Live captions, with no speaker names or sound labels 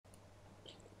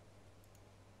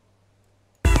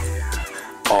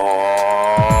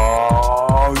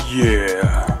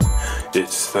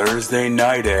It's Thursday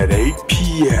night at 8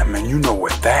 p.m. and you know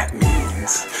what that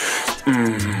means.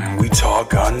 We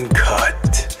talk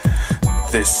uncut.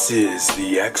 This is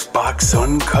the Xbox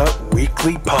Uncut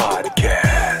Weekly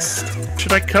Podcast.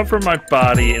 Should I cover my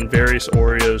body in various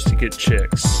Oreos to get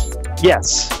chicks?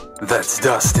 Yes. That's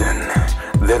Dustin.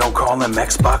 They don't call him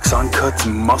Xbox Uncut's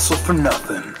muscle for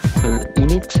nothing. You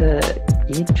need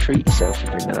to treat yourself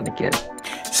every now and again.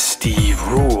 Steve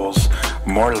rules.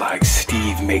 More like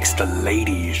Steve makes the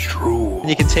ladies drool.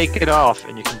 You can take it off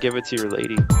and you can give it to your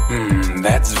lady.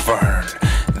 That's Vern.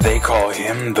 They call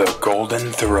him the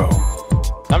Golden Throw.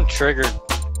 I'm triggered.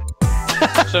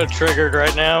 I'm so triggered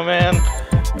right now, man.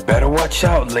 Better watch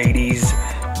out, ladies.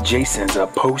 Jason's a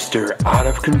poster out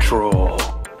of control.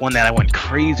 One that I went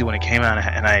crazy when it came out,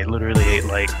 and I literally ate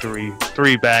like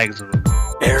three bags of them.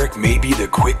 Eric may be the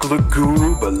quick look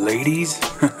guru, but ladies,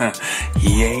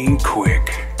 he ain't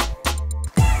quick.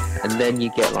 And then you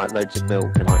get like loads of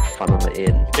milk and like funnel it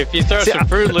in. If you throw some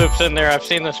Fruit Loops in there, I've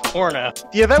seen this porno.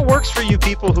 Yeah, that works for you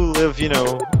people who live,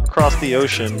 across the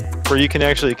ocean, where you can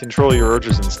actually control your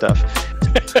urges and stuff.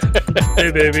 Hey,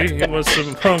 baby, you want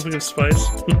some pumpkin spice?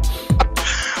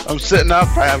 I'm sitting up.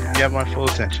 I haven't got my full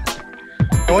attention.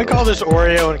 Can we call this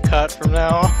Oreo and Cut from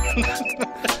now on?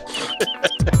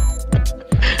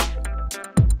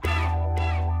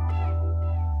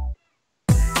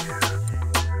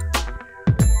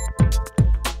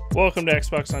 Welcome to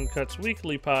Xbox Uncut's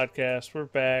weekly podcast. We're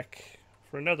back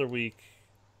for another week.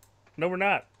 No, we're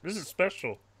not. This is a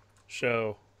special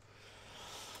show.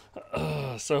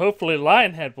 So hopefully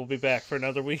Lionhead will be back for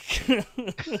another week of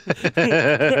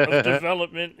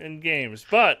development and games.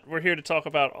 But we're here to talk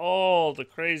about all the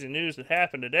crazy news that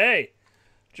happened today.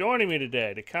 Joining me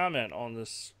today to comment on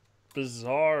this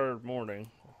bizarre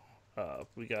morning,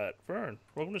 we got Vern.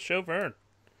 Welcome to the show, Vern.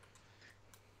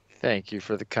 Thank you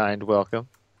for the kind welcome.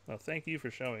 Well, thank you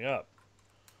for showing up.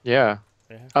 Yeah.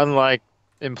 Unlike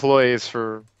employees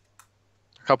for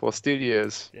a couple of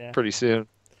studios pretty soon.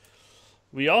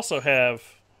 We also have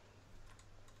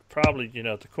probably,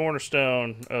 the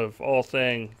cornerstone of all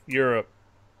thing Europe,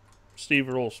 Steve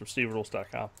Rules from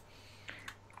SteveRules.com.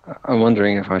 I'm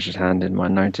wondering if I should hand in my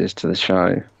notice to the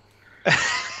show.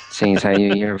 Seeing as how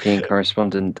your European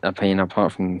correspondent opinion,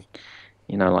 apart from,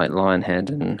 like Lionhead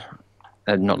and...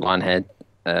 not Lionhead,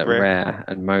 Rare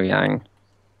and Mojang.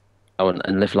 Oh,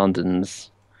 and Live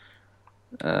London's.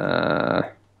 It's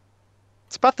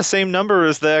about the same number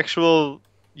as the actual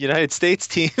United States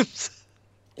teams.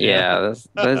 Yeah,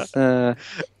 they're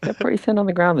pretty thin on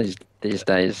the ground these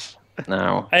days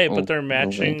now. Hey, but they're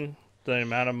matching the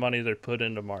amount of money they put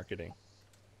into marketing.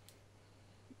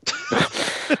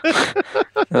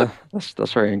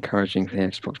 That's very encouraging for the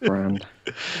Xbox brand.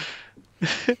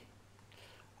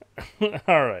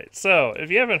 All right, so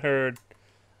if you haven't heard,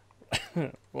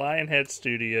 Lionhead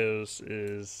Studios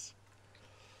is,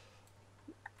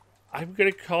 I'm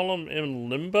going to call them in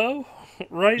limbo,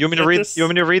 right? You want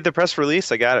me to read the press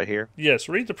release? I got it here. Yes,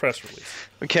 read the press release.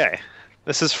 Okay.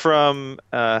 This is from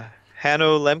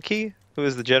Hanno Lemke, who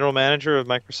is the general manager of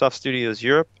Microsoft Studios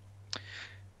Europe.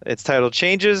 It's titled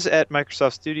Changes at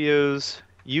Microsoft Studios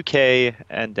UK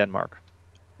and Denmark.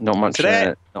 Not much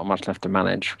left to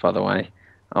manage, by the way.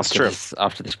 After this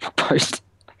blog post.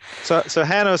 So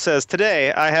Hanno says,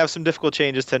 today I have some difficult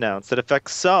changes to announce that affect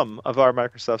some of our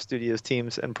Microsoft Studios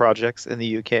teams and projects in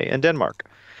the UK and Denmark.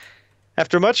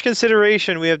 After much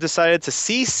consideration, we have decided to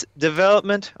cease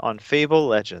development on Fable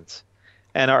Legends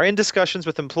and are in discussions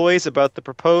with employees about the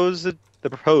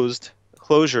proposed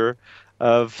closure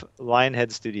of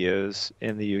Lionhead Studios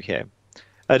in the UK.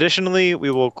 Additionally,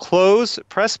 we will close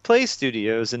Press Play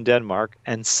Studios in Denmark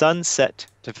and sunset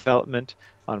development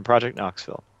on Project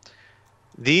Knoxville.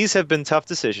 These have been tough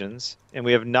decisions, and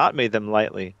we have not made them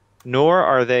lightly, nor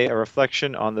are they a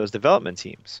reflection on those development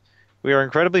teams. We are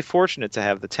incredibly fortunate to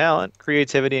have the talent,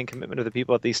 creativity, and commitment of the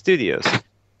people at these studios.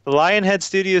 The Lionhead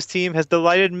Studios team has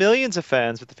delighted millions of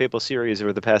fans with the Fable series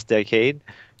over the past decade.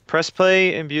 Press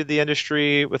Play imbued the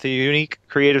industry with a unique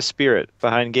creative spirit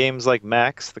behind games like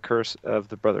Max, The Curse of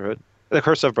Brotherhood,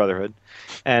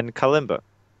 and Kalimba,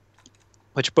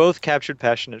 which both captured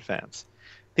passionate fans.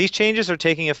 These changes are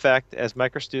taking effect as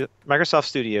Microsoft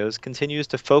Studios continues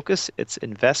to focus its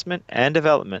investment and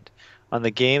development on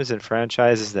the games and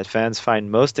franchises that fans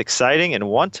find most exciting and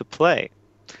want to play.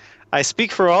 I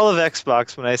speak for all of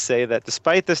Xbox when I say that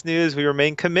despite this news, we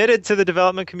remain committed to the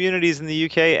development communities in the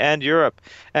UK and Europe,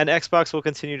 and Xbox will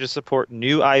continue to support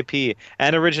new IP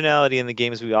and originality in the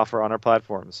games we offer on our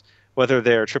platforms, whether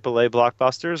they're AAA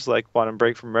blockbusters like Quantum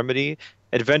Break from Remedy,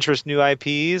 adventurous new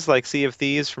IPs like Sea of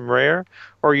Thieves from Rare,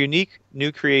 or unique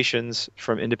new creations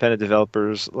from independent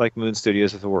developers like Moon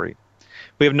Studios Authority.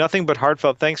 We have nothing but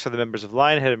heartfelt thanks for the members of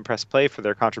Lionhead and Press Play for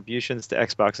their contributions to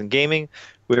Xbox and gaming.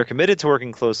 We are committed to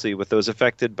working closely with those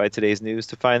affected by today's news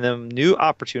to find them new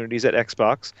opportunities at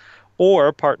Xbox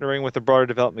or partnering with the broader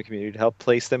development community to help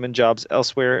place them in jobs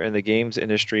elsewhere in the games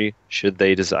industry should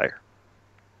they desire.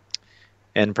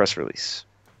 End press release.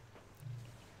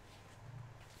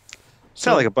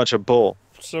 Sound like a bunch of bull.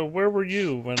 So where were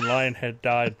you when Lionhead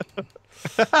died?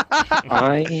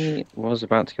 I was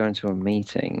about to go into a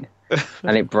meeting,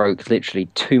 and it broke literally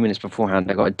 2 minutes beforehand.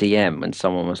 I got a DM and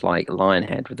someone was like,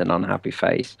 Lionhead with an unhappy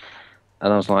face.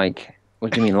 And I was like,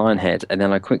 what do you mean Lionhead? And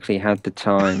then I quickly had the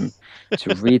time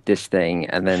to read this thing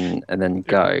and then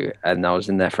go. And I was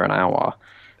in there for an hour.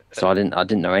 So I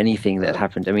didn't know anything that had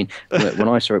happened. I mean, when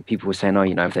I saw it, people were saying, "Oh,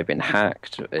 if they've been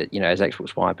hacked, has Xbox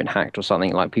One been hacked or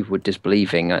something?" Like people were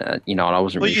disbelieving, and I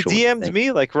wasn't really sure. Well, you DM'd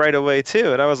me like right away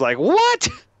too, and I was like, "What?"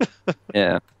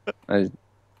 Yeah, Oh,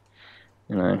 that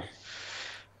man.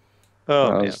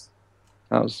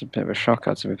 That was a bit of a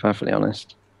shocker, to be perfectly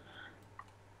honest.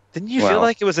 Didn't you feel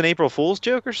like it was an April Fool's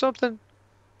joke or something?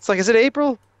 It's like, is it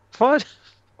April? What?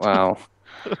 Well,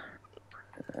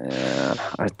 yeah,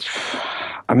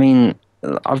 I mean,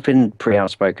 I've been pretty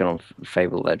outspoken on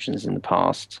Fable Legends in the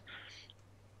past,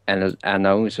 and I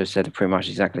also said pretty much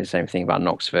exactly the same thing about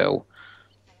Knoxville.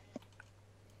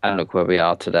 And look where we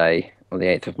are today, on the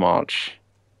 8th of March,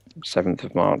 7th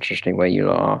of March, actually, where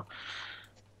you are.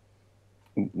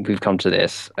 We've come to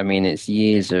this. I mean, it's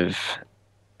years of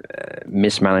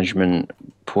mismanagement,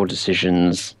 poor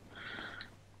decisions.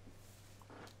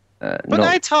 But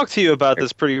I talked to you about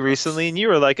this pretty recently, and you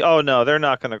were like, "Oh no, they're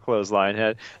not going to close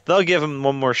Lionhead. They'll give him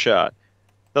one more shot.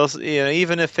 They'll,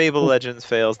 even if Fable Legends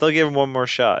fails, they'll give him one more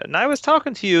shot." And I was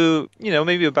talking to you,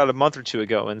 maybe about a month or two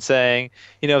ago, and saying,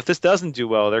 if this doesn't do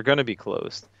well, they're going to be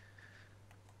closed.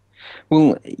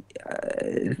 Well,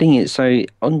 the thing is, so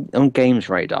on Games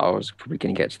Radar, I was probably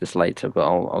going to get to this later, but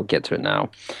I'll get to it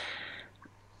now.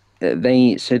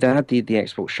 They had the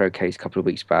Xbox showcase a couple of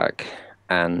weeks back,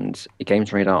 and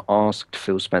Games Radar asked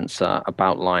Phil Spencer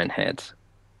about Lionhead,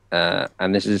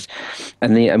 and this was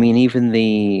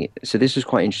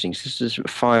quite interesting. So this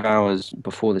was 5 hours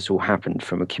before this all happened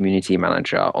from a community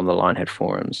manager on the Lionhead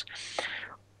forums.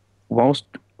 Whilst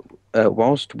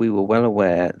we were well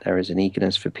aware there is an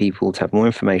eagerness for people to have more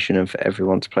information and for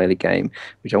everyone to play the game,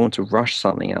 we don't want to rush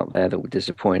something out there that would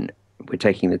disappoint. We're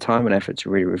taking the time and effort to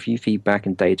really review feedback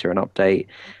and data and update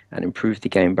and improve the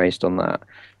game based on that.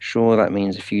 Sure, that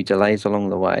means a few delays along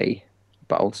the way,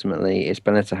 but ultimately it's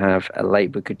better to have a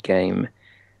late but good game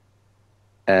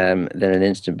than an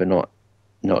instant but not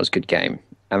as good game.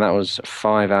 And that was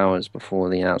 5 hours before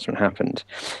the announcement happened.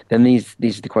 Then these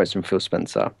are the quotes from Phil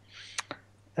Spencer.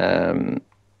 Now,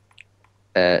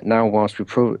 whilst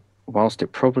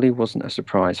it probably wasn't a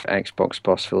surprise for Xbox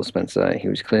boss Phil Spencer, he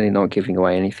was clearly not giving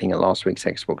away anything at last week's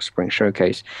Xbox Spring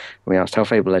Showcase when we asked how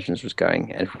Fable Legends was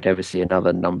going and if we'd ever see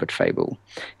another numbered Fable.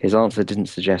 His answer didn't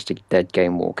suggest a dead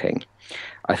game walking.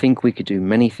 I think we could do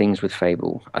many things with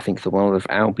Fable. I think the world of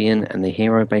Albion and the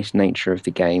hero-based nature of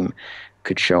the game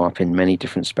could show up in many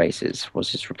different spaces,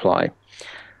 was his reply.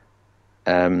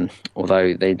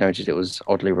 Although they noted it was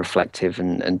oddly reflective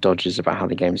and dodges about how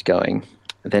the game's going.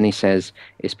 Then he says,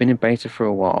 it's been in beta for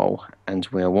a while, and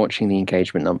we are watching the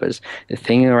engagement numbers. The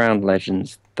thing around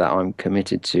Legends that I'm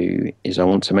committed to is I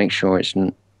want to make sure its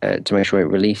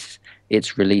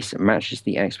release matches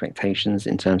the expectations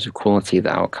in terms of quality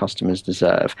that our customers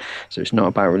deserve. So it's not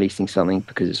about releasing something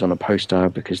because it's on a poster,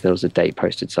 because there was a date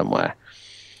posted somewhere.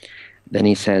 Then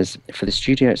he says, for the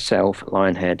studio itself,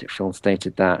 Lionhead, Phil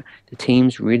stated that the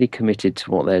team's really committed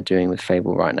to what they're doing with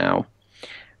Fable right now,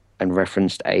 and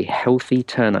referenced a healthy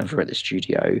turnover at the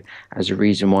studio as a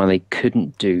reason why they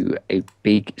couldn't do a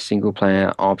big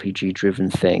single-player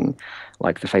RPG-driven thing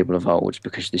like the Fable of old,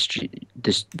 because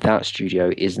that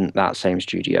studio isn't that same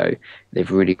studio.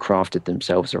 They've really crafted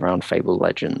themselves around Fable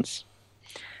Legends.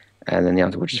 And then the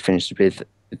other, which is finished with,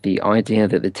 the idea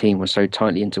that the team was so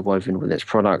tightly interwoven with its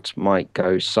product might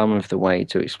go some of the way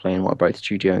to explain why both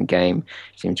studio and game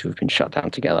seem to have been shut down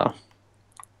together.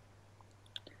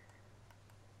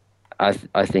 I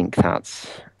think that's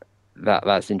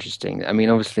interesting. I mean,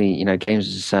 obviously, games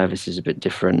as a service is a bit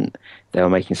different. They were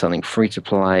making something free to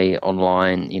play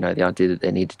online. The idea that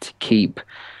they needed to keep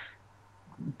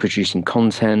producing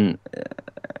content.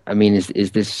 I mean,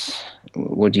 is this?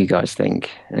 What do you guys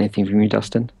think? Anything from you,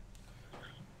 Dustin?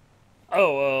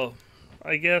 Oh,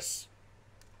 I guess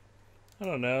I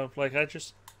don't know. Like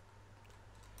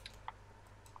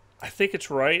I think it's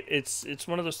right. It's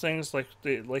one of those things like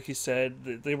he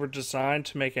said they were designed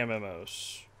to make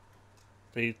MMOs.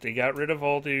 They got rid of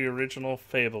all the original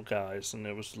Fable guys, and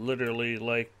it was literally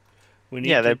like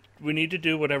Yeah, they we need to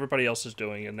do what everybody else is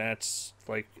doing, and that's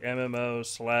like MMO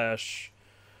slash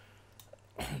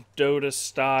Dota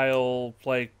style,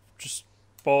 like just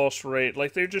boss rate.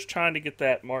 Like they're just trying to get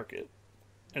that market,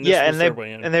 and this Yeah, was their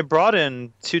way in. and they brought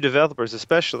in two developers,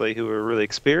 especially who were really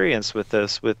experienced with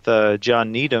this, with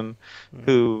John Needham,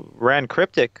 who ran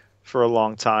Cryptic for a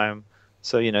long time.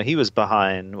 So he was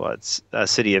behind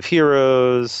City of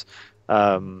Heroes,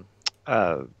 um,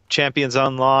 Champions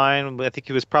Online. I think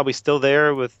he was probably still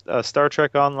there with Star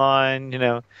Trek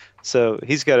Online. So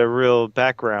he's got a real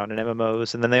background in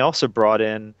MMOs. And then they also brought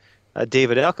in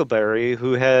David Elkelberry,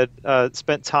 who had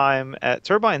spent time at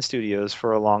Turbine Studios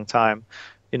for a long time,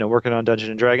 working on Dungeons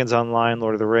and Dragons Online,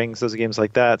 Lord of the Rings, those games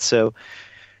like that. So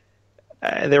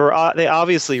they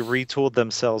obviously retooled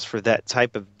themselves for that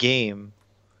type of game,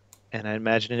 and I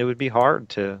imagine it would be hard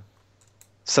to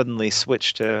suddenly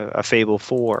switch to a Fable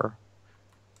 4,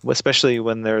 especially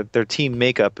when their team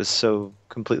makeup is so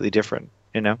completely different.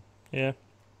 Yeah.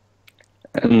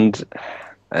 And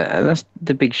that's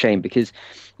the big shame because,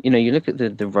 you look at the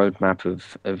roadmap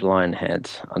of Lionhead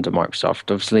under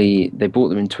Microsoft. Obviously, they bought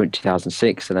them in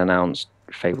 2006 and announced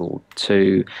Fable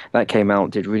 2. That came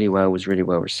out, did really well, was really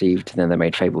well received. And then they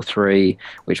made Fable 3,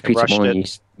 which Peter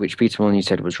Molyneux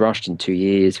said was rushed in 2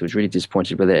 years. He was really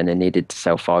disappointed with it, and it needed to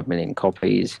sell 5 million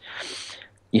copies.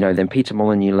 Then Peter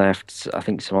Molyneux left. I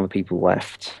think some other people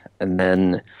left, and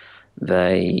then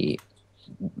they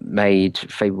made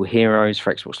Fable Heroes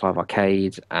for Xbox Live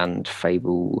Arcade and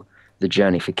Fable The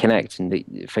Journey for Kinect,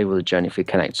 and Fable The Journey for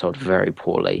Kinect sold very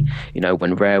poorly.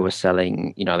 When Rare was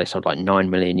selling, they sold like 9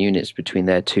 million units between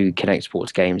their two Kinect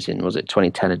Sports games in, was it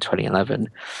 2010 and 2011?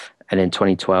 And in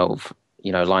 2012,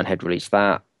 Lionhead released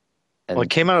that. And Well, it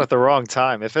came out at the wrong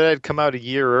time. If it had come out a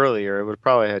year earlier, it would have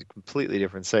probably had completely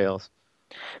different sales.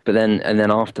 But then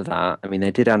after that, I mean,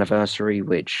 they did Anniversary,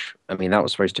 which, I mean, that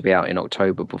was supposed to be out in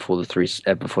October before the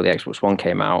Xbox One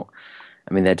came out.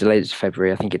 I mean, they delayed it to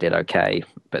February. I think it did okay,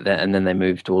 but then they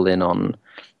moved all in on,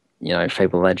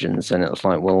 Fable Legends, and it was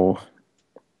like, well,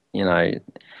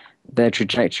 their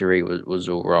trajectory was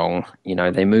all wrong.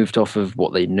 They moved off of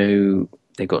what they knew.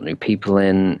 They got new people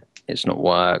in. It's not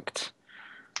worked.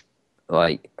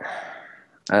 Like,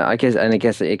 I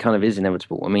guess it kind of is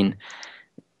inevitable. I mean,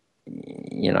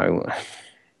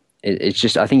 it's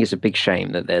just, I think it's a big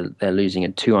shame that they're losing a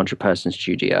 200-person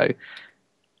studio.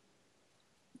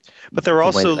 But they're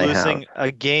also losing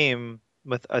a game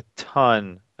with a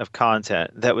ton of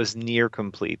content that was near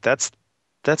complete. That's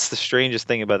the strangest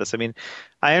thing about this. I mean,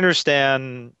 I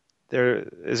understand there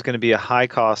is going to be a high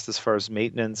cost as far as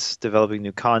maintenance, developing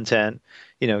new content,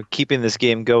 keeping this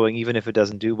game going even if it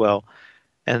doesn't do well.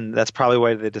 And that's probably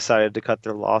why they decided to cut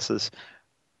their losses.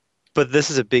 But this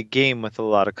is a big game with a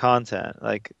lot of content.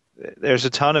 Like, there's a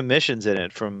ton of missions in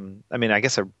it I mean, I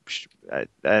guess I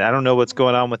don't know what's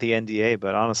going on with the NDA,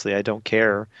 but honestly, I don't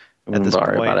care at this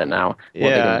worry point. about it now. What Yeah,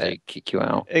 they're going to do, kick you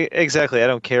out. Exactly. I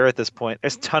don't care at this point.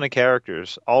 There's a ton of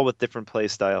characters, all with different play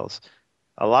styles.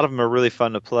 A lot of them are really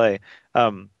fun to play.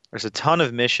 There's a ton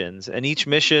of missions, and each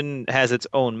mission has its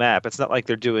own map. It's not like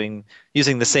they're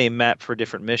using the same map for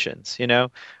different missions.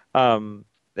 It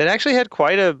actually had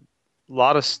quite a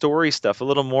lot of story stuff, a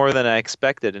little more than I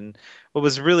expected. And what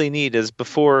was really neat is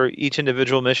before each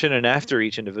individual mission and after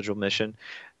each individual mission,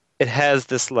 it has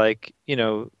this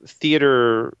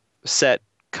theater set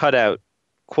cutout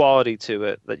quality to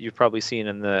it that you've probably seen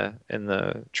in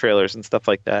the trailers and stuff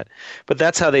like that. But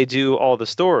that's how they do all the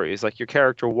stories. Like, your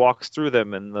character walks through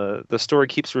them and the story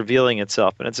keeps revealing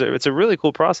itself. And it's a really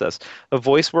cool process. The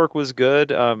voice work was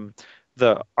good.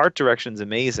 The art direction's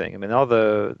amazing. I mean, all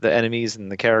the enemies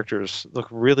and the characters look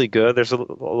really good. There's a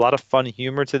lot of fun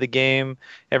humor to the game.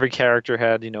 Every character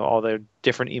had, all their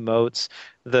different emotes.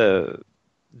 The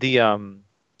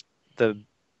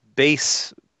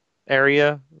base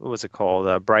area, what was it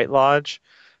called? Bright Lodge,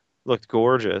 looked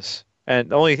gorgeous. And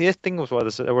the only thing was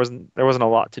there wasn't a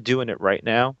lot to do in it right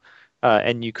now,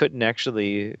 and you couldn't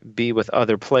actually be with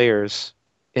other players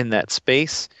in that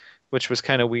space, which was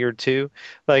kind of weird too.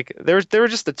 Like, there were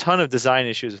just a ton of design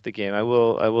issues with the game. I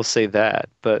will say that,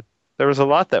 but there was a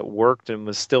lot that worked and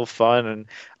was still fun, and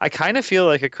I kind of feel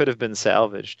like it could have been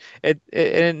salvaged. And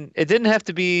it didn't have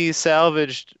to be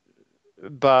salvaged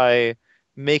by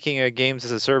making a games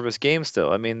as a service game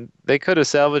still. I mean, they could have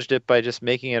salvaged it by just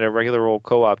making it a regular old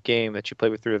co-op game that you play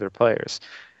with 3 other players.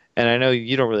 And I know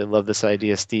you don't really love this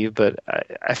idea, Steve, but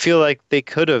I feel like they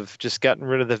could have just gotten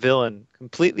rid of the villain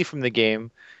completely from the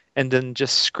game and then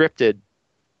just scripted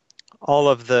all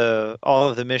of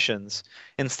the missions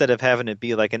instead of having it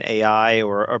be like an AI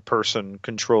or a person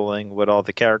controlling what all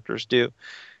the characters do.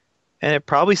 And it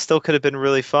probably still could have been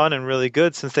really fun and really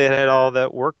good since they had all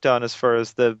that work done as far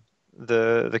as the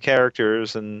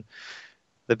characters and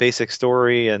the basic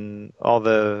story and all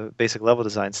the basic level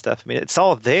design stuff. I mean, it's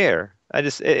all there.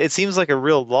 It seems like a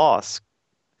real loss.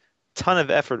 Ton of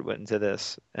effort went into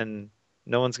this, and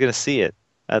no one's gonna see it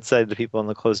outside the people in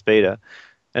the closed beta,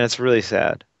 and it's really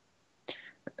sad.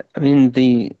 I mean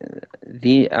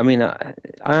I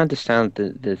understand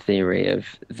the theory of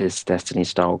this Destiny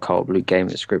style co-op loot game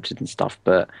that's scripted and stuff,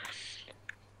 but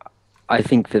I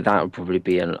think that would probably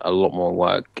be a lot more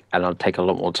work and it'll take a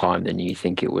lot more time than you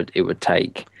think it would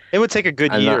take. It would take a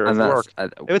good year of that's work.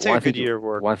 It would take a good year of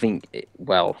work. Well, I think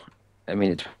well, I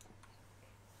mean it's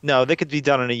No, they could be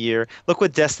done in a year. Look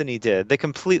what Destiny did. They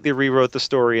completely rewrote the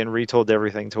story and retold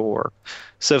everything to work.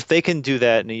 So if they can do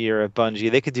that in a year at Bungie,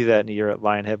 they could do that in a year at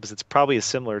Lionhead because it's probably a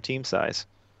similar team size.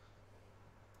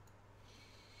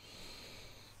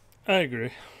 I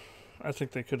agree. I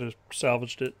think they could have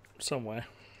salvaged it some way.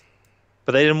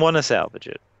 But they didn't want to salvage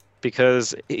it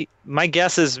because my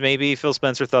guess is maybe Phil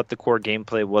Spencer thought the core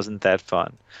gameplay wasn't that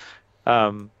fun.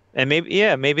 And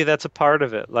maybe that's a part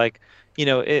of it. Like, in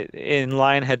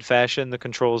Lionhead fashion, the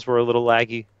controls were a little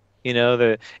laggy.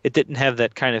 It didn't have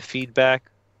that kind of feedback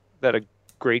that a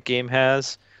great game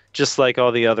has, just like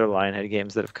all the other Lionhead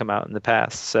games that have come out in the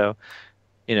past. So,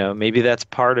 maybe that's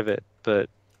part of it. But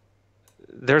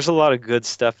there's a lot of good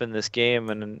stuff in this game,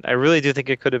 and I really do think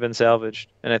it could have been salvaged,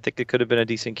 and I think it could have been a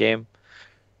decent game,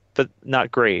 but not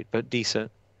great, but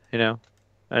decent,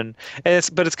 and it's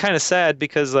kind of sad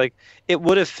because like it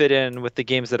would have fit in with the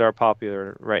games that are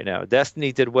popular right now.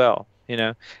 Destiny did well,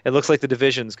 it looks like the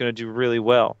Division's going to do really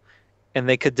well, and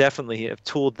they could definitely have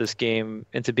tooled this game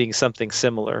into being something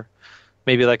similar,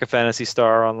 maybe like a Phantasy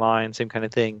Star Online, same kind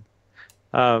of thing.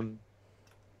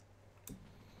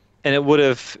 And it would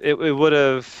have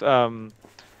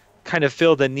kind of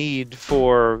filled a need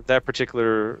for that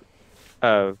particular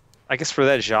I guess for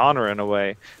that genre in a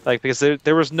way, like because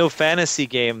there was no fantasy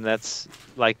game that's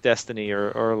like Destiny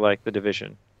or like the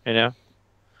Division, it's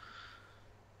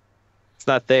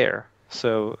not there.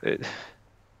 So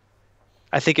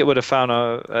I think it would have found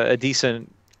a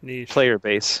decent Niche. player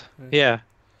base. Yeah.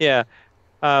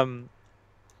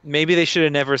 Maybe they should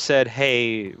have never said,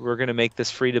 "Hey, we're gonna make this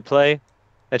free to play."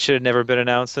 That should have never been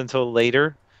announced until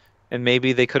later. And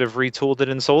maybe they could have retooled it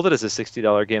and sold it as a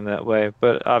 $60 game that way.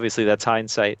 But obviously that's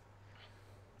hindsight.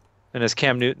 And as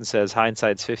Cam Newton says,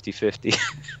 hindsight's 50-50.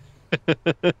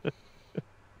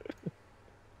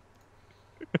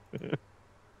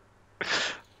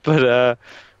 But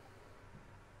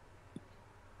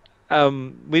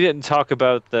we didn't talk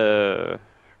about the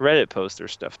Reddit poster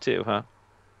stuff too, huh?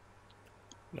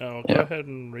 No, go ahead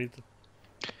and read the...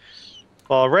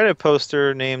 Well, a Reddit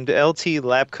poster named LT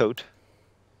Labcoat,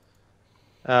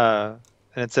 and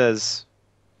it says,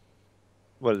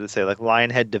 what did it say? Like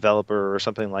Lionhead developer or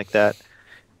something like that.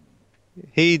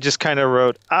 He just kind of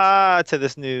wrote to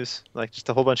this news, like just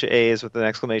a whole bunch of A's with an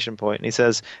exclamation point. And he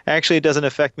says, actually, it doesn't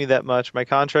affect me that much. My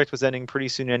contract was ending pretty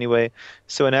soon anyway.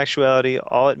 So in actuality,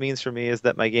 all it means for me is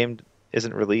that my game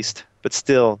isn't released. But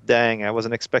still, dang, I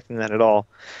wasn't expecting that at all.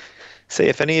 Say,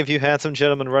 if any of you handsome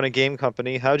gentlemen run a game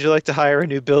company, how'd you like to hire a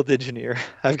new build engineer?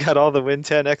 I've got all the Win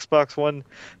 10 Xbox One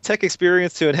tech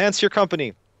experience to enhance your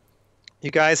company.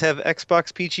 You guys have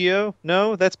Xbox PGO?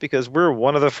 No? That's because we're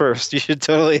one of the first. You should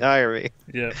totally hire me.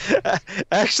 Yeah.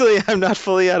 Actually, I'm not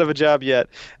fully out of a job yet.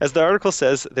 As the article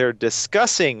says, they're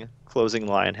discussing closing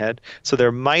Lionhead, so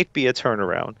there might be a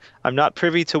turnaround. I'm not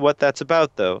privy to what that's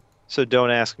about, though, so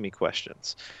don't ask me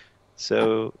questions.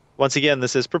 So... once again,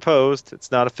 this is proposed.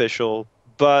 It's not official,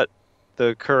 but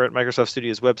the current Microsoft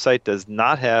Studios website does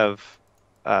not have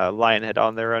Lionhead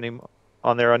on there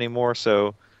anymore.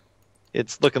 So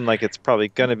it's looking like it's probably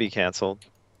going to be canceled.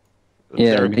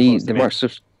 Yeah, the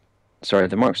Microsoft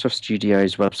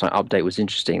Studios website update was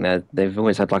interesting. They've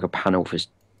always had like a panel for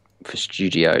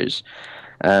studios,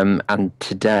 and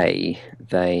today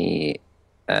they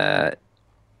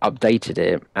updated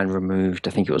it and removed,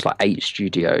 I think it was like 8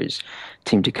 studios.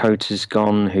 Team Dakota's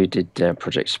gone, who did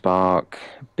Project Spark.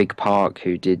 Big Park,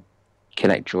 who did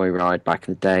Kinect Joyride back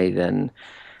in the day. Then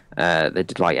they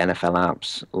did like NFL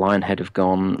apps. Lionhead have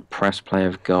gone. Press Play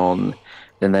have gone.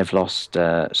 Then they've lost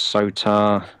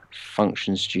SOTA,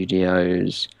 Function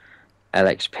Studios,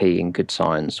 LXP, and Good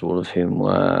Science, all of whom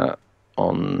were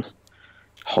on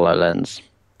HoloLens.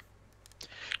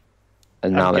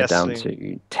 And now they're down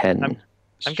to 10.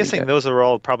 I'm guessing those are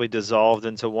all probably dissolved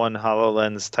into one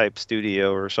HoloLens type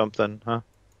studio or something, huh?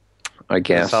 I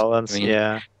guess. HoloLens, I mean,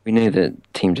 yeah. we knew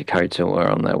that Team Dakota were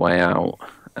on their way out.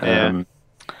 Yeah.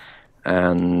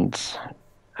 And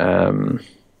um,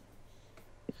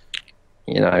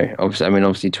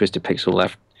 obviously Twisted Pixel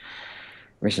left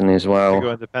recently as To well.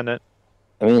 go independent.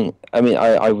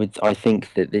 I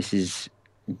think that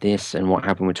this and what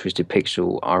happened with Twisted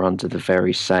Pixel are under the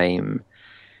very same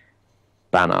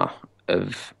banner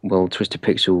of, well, Twisted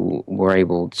Pixel were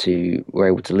able to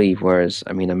leave, whereas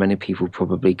are many people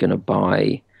probably going to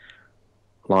buy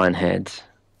Lionhead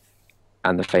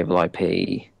and the Fable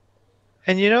IP.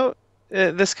 And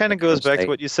this kind of goes back to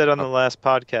what you said on the last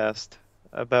podcast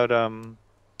about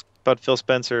Phil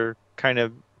Spencer kind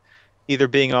of either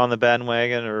being on the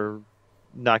bandwagon or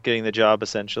not getting the job,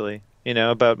 essentially.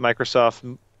 About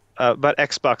Microsoft, about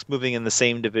Xbox moving in the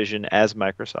same division as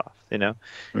Microsoft.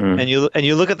 And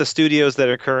you look at the studios that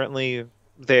are currently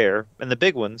there and the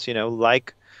big ones,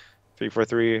 like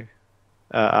 343,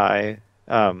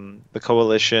 the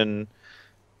Coalition,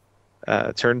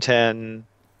 Turn 10,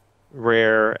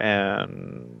 Rare,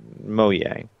 and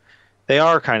Mojang. They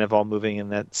are kind of all moving in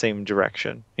that same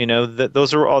direction.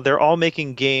 They're all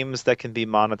making games that can be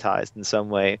monetized in some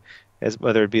way, as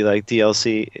whether it be like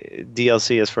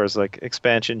DLC as far as like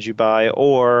expansions you buy,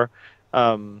 or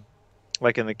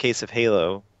like in the case of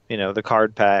Halo, the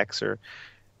card packs, or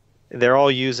they're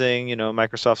all using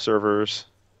Microsoft servers,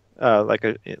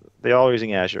 they're all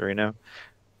using Azure, and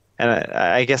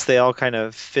I guess they all kind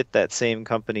of fit that same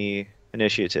company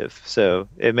initiative. So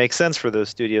it makes sense for those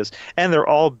studios, and they're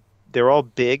all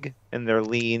big and they're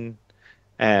lean,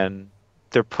 and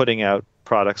they're putting out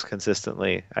products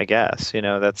consistently. I guess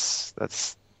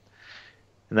that's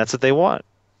what they want.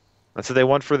 That's what they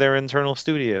want for their internal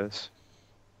studios.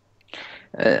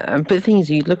 But the thing is,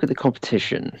 you look at the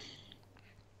competition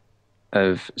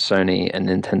of Sony and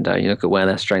Nintendo. You look at where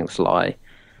their strengths lie.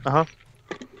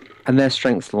 And their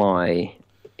strengths lie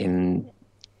in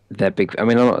their big. I'm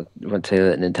not going to say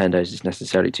that Nintendo's is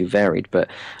necessarily too varied, but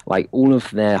like all of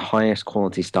their highest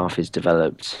quality stuff is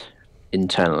developed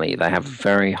internally. They have a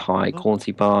very high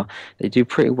quality bar. They do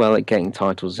pretty well at getting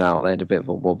titles out. They had a bit of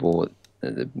a wobble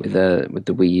with the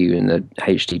Wii U and the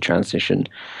HD transition.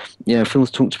 Phil's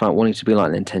talked about wanting to be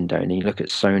like Nintendo, and you look at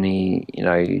Sony.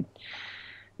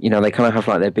 They kind of have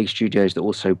like their big studios that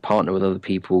also partner with other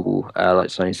people, like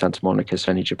Sony Santa Monica,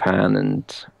 Sony Japan,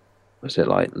 and was it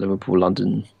like Liverpool,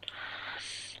 London?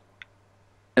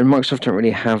 And Microsoft don't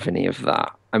really have any of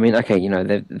that.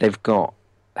 They've got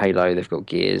Halo, they've got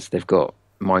Gears, they've got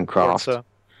Minecraft, Forza.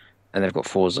 And they've got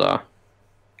Forza,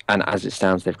 and as it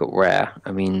stands, they've got Rare.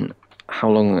 How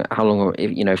long?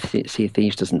 If Sea of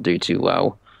Thieves doesn't do too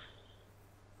well,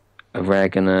 are Rare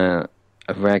gonna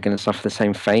suffer the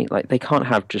same fate? Like they can't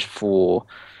have just four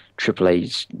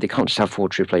AAA's. They can't just have four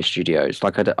AAA studios.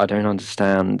 Like I don't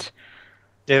understand.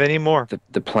 Yeah, they need more.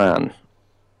 The plan.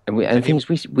 And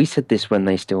we said this when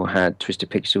they still had Twisted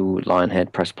Pixel,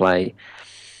 Lionhead, Press Play.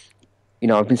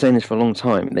 I've been saying this for a long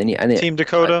time. Team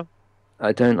Dakota.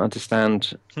 I don't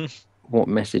understand what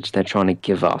message they're trying to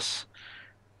give us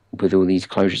with all these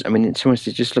closures.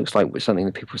 It just looks like something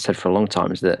that people have said for a long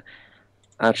time, is that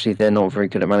actually they're not very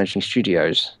good at managing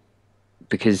studios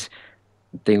because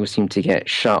they all seem to get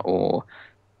shut or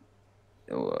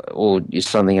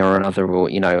something or another, or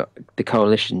the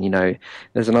Coalition.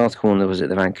 There's an article on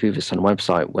the Vancouver Sun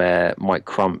website where Mike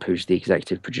Crump, who's the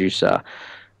executive producer,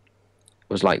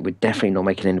 was like, we're definitely not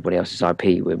making anybody else's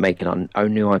IP, we're making our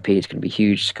own new IP. It's going to be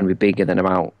huge, it's going to be bigger. Than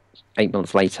about 8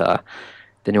 months later,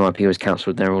 the new IP was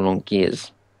cancelled. They're all on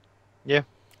Gears. Yeah.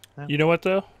 You know what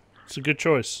though, it's a good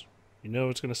choice.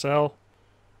 It's going to sell.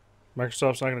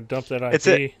 Microsoft's not going to dump that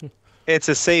IP. It's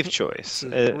a safe choice.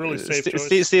 It's a really safe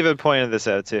choice. Steve had pointed this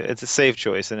out too. It's a safe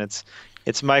choice, and it's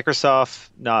Microsoft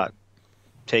not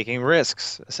taking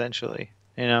risks, essentially.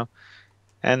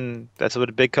 And that's what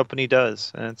a big company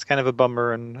does, and it's kind of a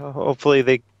bummer. And hopefully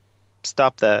they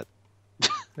stop that.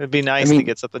 It'd be nice to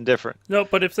get something different. No,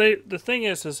 but the thing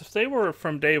is if they were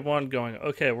from day one going,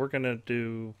 okay, we're gonna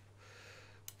do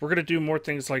more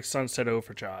things like Sunset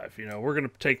Overdrive. We're going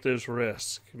to take those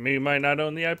risks. We might not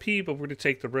own the IP, but we're going to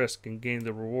take the risk and gain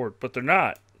the reward. But they're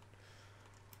not.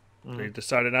 They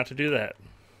decided not to do that.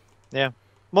 Yeah.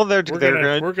 Well, we're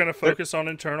going to focus on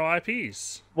internal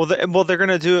IPs. Well, they're going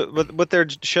to do it. What they're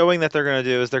showing that they're going to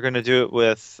do is they're going to do it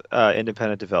with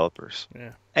independent developers.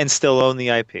 Yeah. And still own the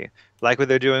IP, like what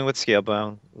they're doing with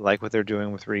Scalebound, like what they're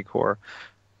doing with Recore.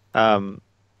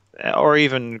 Or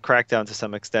even Crackdown to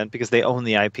some extent, because they own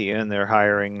the IP and they're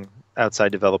hiring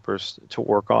outside developers to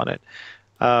work on it.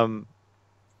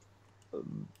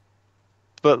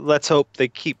 But let's hope they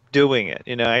keep doing it.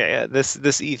 This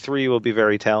E3 will be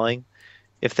very telling,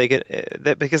 if they get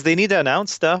that, because they need to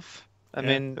announce stuff. I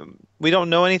Yeah. mean, we don't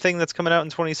know anything that's coming out in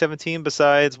 2017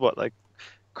 besides what, like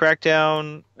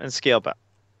Crackdown and Scalebound.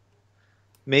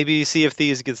 Maybe Sea of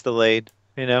Thieves gets delayed,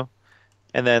 and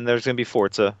then there's going to be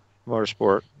Forza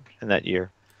Motorsport in that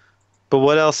year. But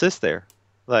what else is there?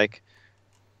 Like,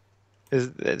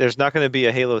 there's not going to be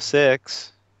a Halo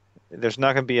 6. There's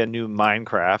not going to be a new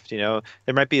Minecraft.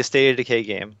 There might be a State of Decay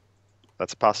game.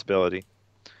 That's a possibility.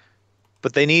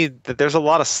 But there's a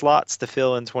lot of slots to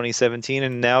fill in 2017,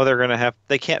 and now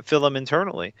they can't fill them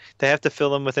internally. They have to fill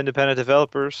them with independent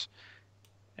developers,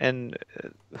 and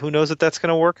who knows if that's going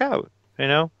to work out,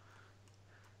 I'm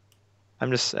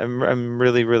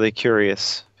really, really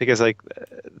curious because I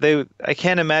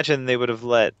can't imagine they would have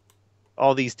let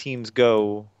all these teams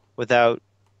go without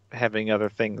having other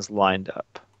things lined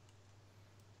up.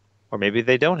 Or maybe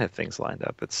they don't have things lined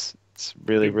up. It's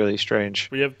really, really strange.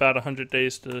 We have about 100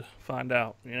 days to find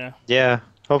out, Yeah,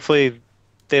 hopefully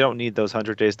they don't need those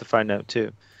 100 days to find out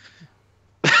too.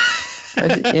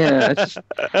 I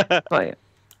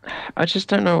just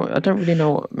don't know. I don't really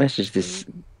know what message this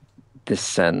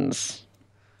sends.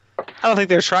 I don't think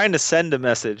they're trying to send a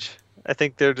message. I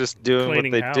think they're just doing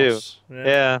Cleaning what they house. do.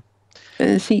 Yeah.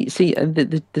 See,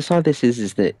 the side of this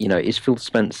is that is Phil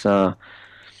Spencer.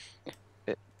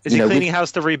 Is he cleaning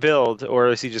house to rebuild, or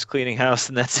is he just cleaning house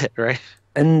and that's it, right?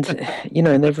 And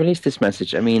and they've released this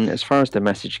message. I mean, as far as the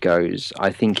message goes, I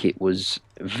think it was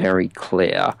very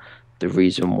clear the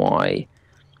reason why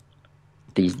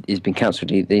these has been cancelled.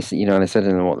 They said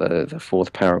in the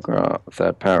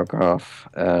third paragraph.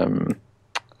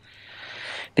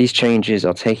 These changes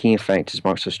are taking effect as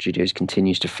Microsoft Studios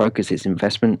continues to focus its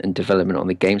investment and development on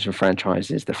the games and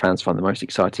franchises the fans find the most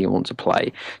exciting and want to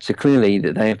play. So clearly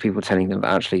that they have people telling them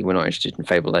that actually we're not interested in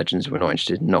Fable Legends, we're not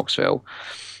interested in Knoxville.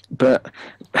 But,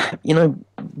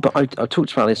 I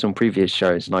talked about this on previous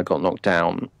shows and I got knocked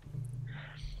down.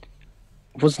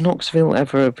 Was Knoxville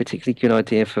ever a particularly good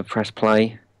idea for press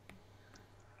play?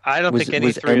 I don't think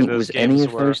any three of those games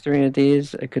were. Those three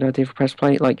ideas a good idea for press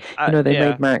play? Like, they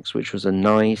made Max, which was a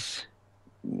nice,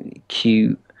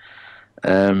 cute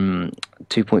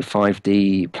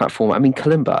 2.5D platform. I mean,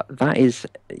 Kalimba, that is,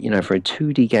 for a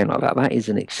 2D game like that, that is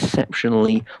an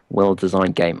exceptionally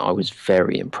well-designed game. I was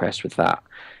very impressed with that.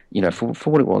 For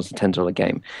what it was, a $10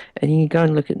 game. And you go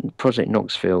and look at Project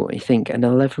Knoxville, and you think an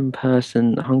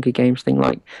 11-person Hunger Games thing,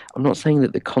 like, I'm not saying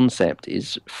that the concept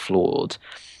is flawed,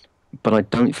 but I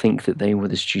don't think that they were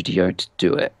the studio to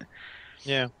do it.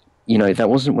 Yeah. That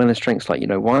wasn't one of their strengths. Like,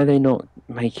 why are they not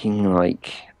making,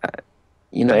 like,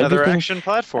 another action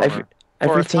platformer?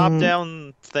 Or a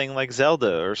top-down thing like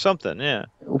Zelda or something, yeah.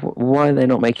 Why are they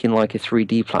not making, like, a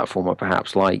 3D platformer,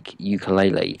 perhaps, like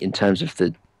Ukulele, in terms of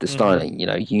the styling?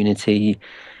 Unity,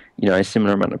 a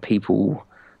similar amount of people.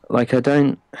 Like, I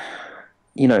don't...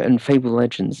 and Fable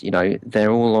Legends,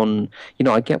 they're all on...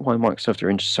 I get why Microsoft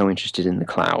are so interested in the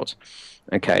cloud,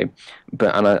 okay?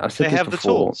 But, and I said they this have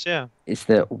before, the tools, yeah. is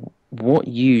that what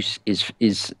use is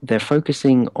they're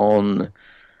focusing on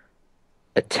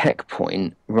a tech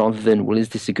point rather than, well, is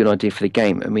this a good idea for the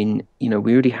game? I mean, we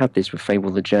already had this with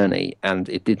Fable the Journey, and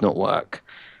it did not work.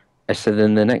 So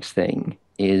then the next thing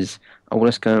is,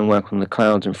 let's go and work on the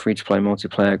cloud and free-to-play,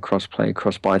 multiplayer, cross-play,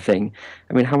 cross-buy thing.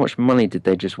 I mean, how much money did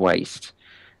they just waste?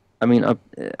 I mean,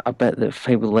 I bet that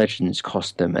Fable Legends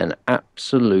cost them an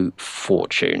absolute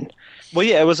fortune. Well,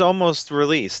 yeah, it was almost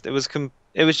released. It was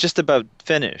just about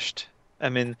finished. I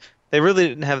mean, they really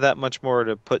didn't have that much more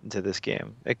to put into this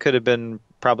game. It could have been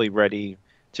probably ready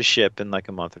to ship in like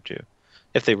a month or two,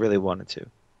 if they really wanted to.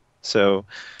 So,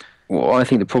 well, I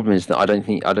think the problem is that I don't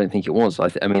think it was.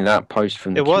 I mean, that post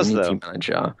from the community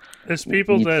manager. As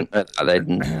people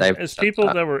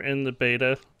that were in the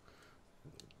beta,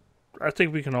 I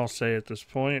think we can all say at this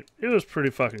point, it was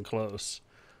pretty fucking close.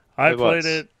 I played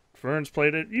it. Vern's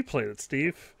played it. You played it,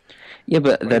 Steve. Yeah,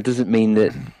 but that doesn't mean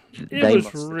that it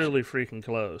was really freaking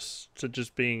close to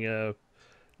just being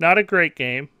not a great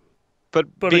game,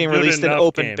 but being released in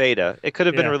open beta. It could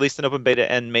have been released in open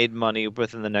beta and made money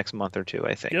within the next month or two,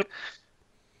 I think. Yep.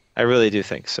 I really do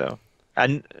think so.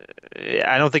 And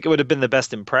I don't think it would have been the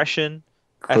best impression.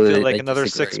 I feel like another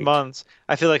 6 months.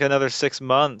 I feel like another 6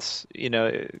 months,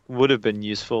 it would have been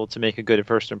useful to make a good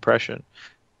first impression.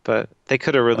 But they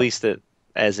could have released it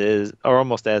as is, or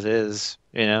almost as is,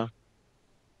 But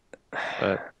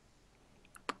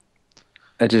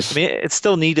I mean, it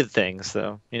still needed things,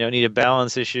 though. It needed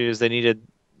balance issues. They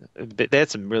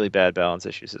had some really bad balance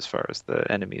issues as far as the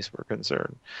enemies were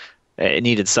concerned. It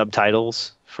needed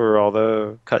subtitles for all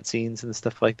the cutscenes and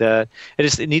stuff like that.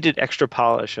 It needed extra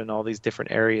polish in all these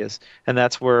different areas, and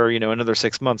that's where another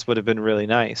 6 months would have been really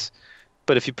nice.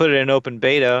 But if you put it in open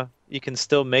beta, you can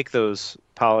still make those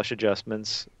polish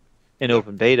adjustments in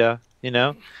open beta,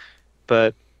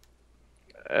 But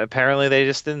apparently they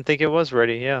just didn't think it was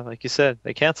ready. Yeah, like you said,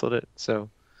 they canceled it. So.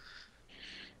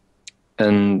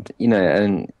 And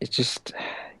and it's just,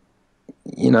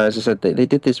 as I said, they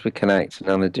did this with Connect, and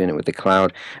now they're doing it with the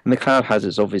cloud. And the cloud has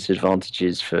its obvious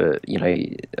advantages for,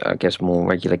 I guess more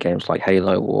regular games like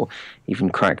Halo or even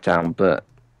Crackdown, but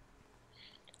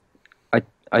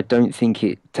I don't think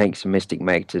it takes a Mystic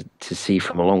Meg to see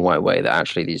from a long way away that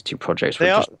actually these two projects were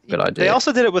just a good idea. They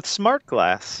also did it with Smart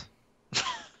Glass.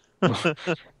 Well,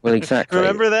 exactly.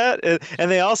 Remember that?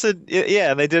 And they also,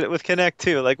 yeah, and they did it with Kinect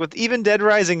too. Like with even Dead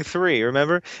Rising 3,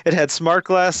 remember? It had Smart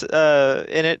Glass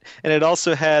in it, and it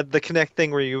also had the Kinect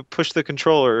thing where you push the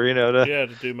controller, to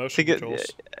do motion controls.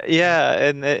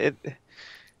 Yeah,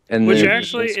 which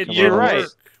actually it did you're right.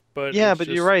 work. But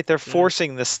you're right. They're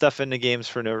forcing this stuff into games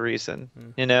for no reason.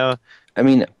 I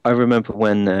mean, I remember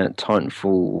when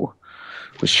Titanfall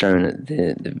was shown at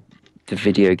the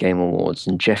Video Game Awards,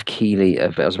 and Jeff Keighley,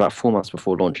 it was about 4 months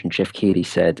before launch, and Jeff Keighley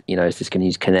said, is this going to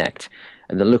use Kinect?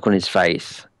 And the look on his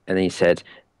face, and then he said,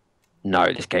 no,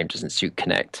 this game doesn't suit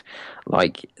Kinect.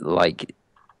 Like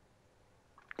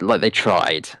they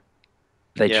tried.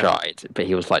 They tried, but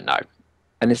he was like, no.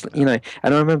 And it's, and I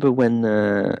remember when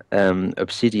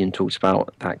Obsidian talked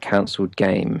about that cancelled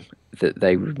game that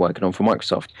they were working on for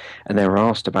Microsoft, and they were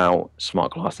asked about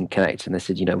Smart Glass and Kinect, and they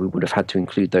said, we would have had to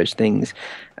include those things.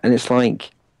 And it's like,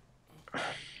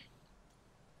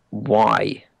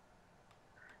 why?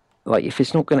 Like, if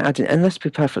it's not going to add, and let's be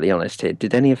perfectly honest here,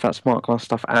 did any of that Smart Glass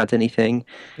stuff add anything?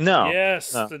 No.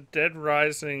 Yes, no. The Dead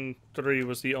Rising 3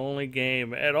 was the only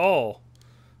game at all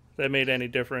that made any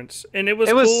difference, and it was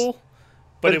cool.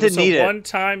 But it was a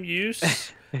one-time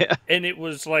use, and it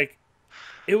was like,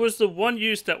 it was the one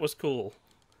use that was cool.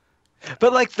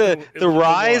 But like the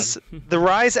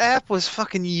Rise app was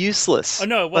fucking useless. Oh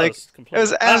no, it was like, completely. It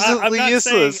was absolutely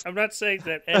useless. I'm not saying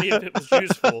that any of it was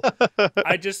useful.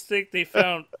 I just think they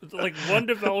found, like, one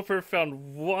developer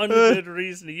found one good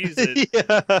reason to use it,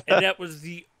 and that was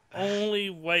the only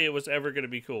way it was ever going to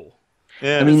be cool.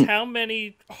 Yeah. How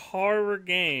many horror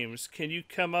games can you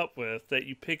come up with that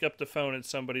you pick up the phone and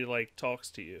somebody like talks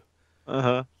to you?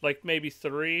 Like maybe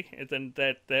 3, and then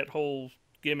that whole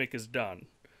gimmick is done.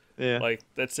 Yeah. Like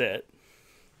that's it.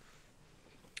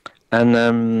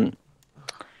 And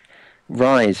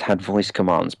Rise had voice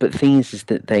commands, but the thing is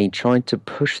that they tried to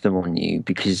push them on you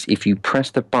because if you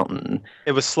press the button,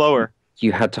 it was slower.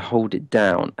 You had to hold it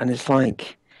down, and it's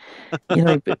like.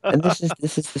 And this is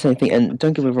the same thing. And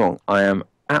don't get me wrong, I am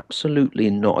absolutely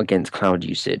not against cloud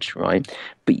usage, right?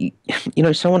 But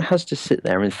someone has to sit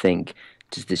there and think: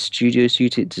 does this studio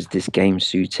suit it? Does this game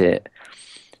suit it?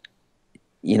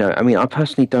 I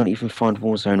personally don't even find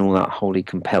Warzone all that wholly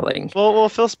compelling. Well,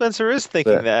 Phil Spencer is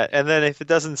thinking that, and then if it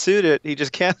doesn't suit it, he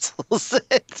just cancels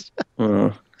it.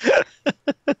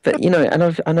 But and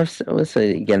I've also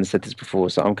again said this before,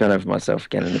 so I'm going over myself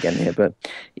again and again here. But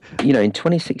in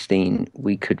 2016,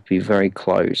 we could be very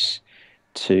close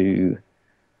to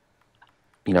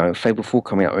Fable 4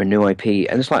 coming out or a new IP,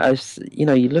 and it's like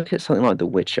you look at something like The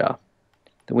Witcher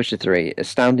 3,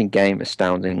 astounding game,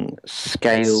 astounding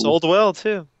scale, it sold well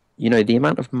too. The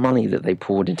amount of money that they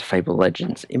poured into Fable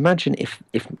Legends. Imagine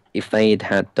if they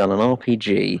had done an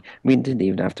RPG. I mean, it didn't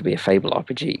even have to be a Fable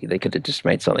RPG. They could have just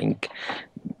made something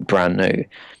brand new,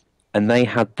 and they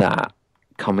had that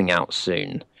coming out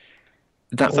soon.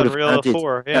 That would have added.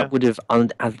 4, yeah. That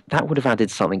would have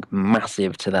added something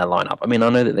massive to their lineup. I mean, I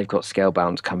know that they've got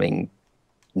Scalebound coming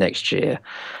next year,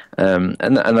 and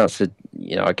that's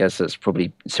I guess that's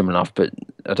probably similar enough. But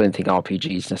I don't think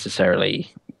RPGs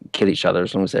necessarily kill each other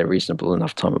as long as they're reasonable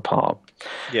enough time apart.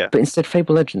 Yeah. But instead,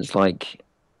 Fable Legends, like,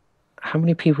 how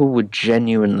many people were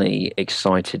genuinely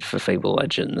excited for Fable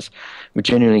Legends? Were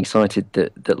genuinely excited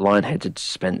that Lionhead had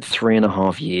spent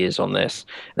 3.5 years on this.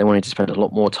 They wanted to spend a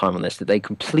lot more time on this. That they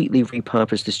completely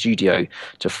repurposed the studio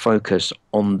to focus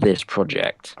on this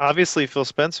project. Obviously, Phil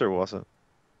Spencer wasn't.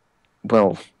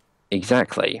 Well,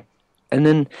 exactly. And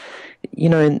then,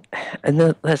 and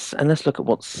then let's look at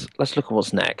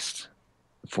what's next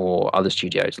for other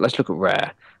studios. Let's look at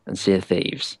Rare and Sea of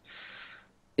Thieves.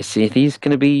 Is Sea of Thieves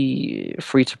going to be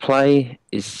free to play?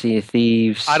 Is Sea of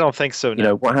Thieves? I don't think so.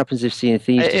 No. What happens if Sea of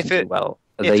Thieves doesn't do well?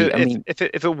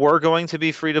 If it were going to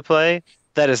be free to play,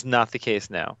 that is not the case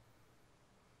now.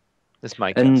 That's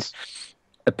my guess.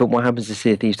 But what happens if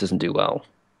Sea of Thieves doesn't do well?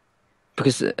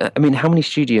 Because how many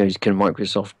studios can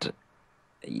Microsoft?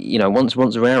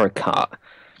 Once Rare are cut.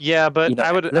 Yeah, but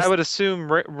I would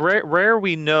assume Rare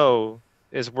we know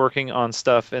is working on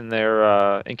stuff in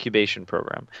their incubation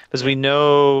program because we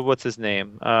know what's his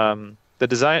name, the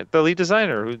lead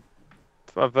designer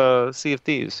of Sea of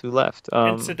Thieves who left.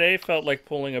 And today felt like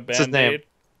pulling a What's his name? band-aid.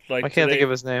 Like I can't think today, of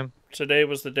his name. today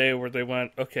was the day where they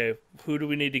went, okay, who do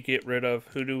we need to get rid of?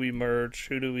 Who do we merge?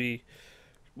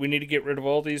 We need to get rid of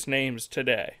all these names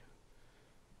today.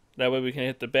 That way we can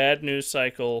hit the bad news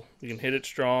cycle. We can hit it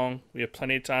strong. We have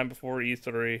plenty of time before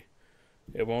E3.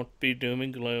 It won't be doom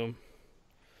and gloom.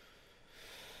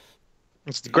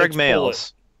 It's Greg Let's pull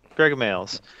Mails. Greg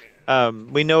Mails.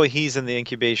 We know he's in the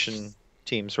incubation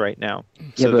teams right now. Yeah,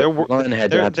 So but they're Lionhead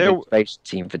had they're, the they're incubation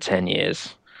team for 10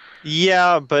 years.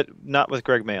 yeah, but not with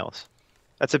Greg Mails.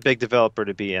 That's a big developer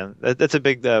to be in. That's a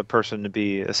big person to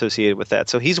be associated with that.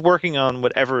 So he's working on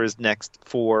whatever is next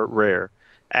for Rare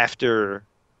after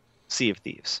Sea of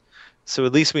Thieves. So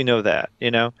at least we know that, you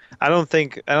know. I don't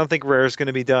think Rare is going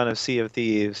to be done if Sea of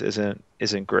Thieves isn't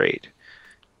great.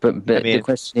 But I mean, the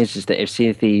question is that if Sea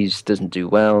of Thieves doesn't do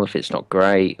well, if it's not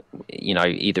great,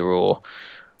 either or.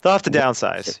 they'll have to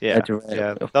downsize. Yeah,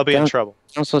 yeah, they'll be in trouble.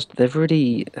 Downsized,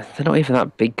 they're not even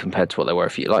that big compared to what they were a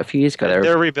few years ago.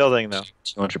 They're rebuilding though.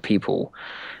 200 people,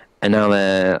 and now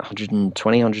they're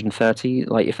 120, 130.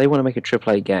 Like, if they want to make a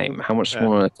AAA game, how much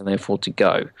smaller can they afford to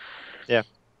go? Yeah.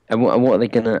 And what are they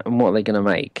gonna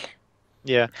make?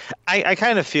 Yeah, I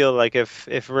kind of feel like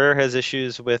if Rare has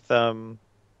issues with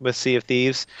Sea of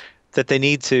Thieves, that they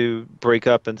need to break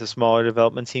up into smaller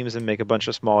development teams and make a bunch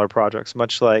of smaller projects,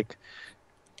 much like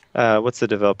what's the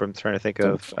developer I'm trying to think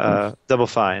of? Double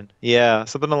Fine. Yeah,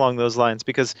 something along those lines.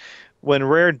 Because when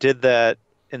Rare did that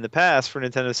in the past for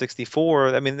Nintendo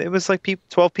 64, I mean, it was like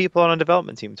 12 people on a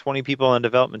development team, 20 people on a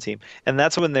development team, and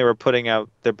that's when they were putting out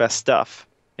their best stuff,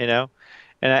 you know?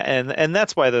 And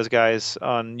that's why those guys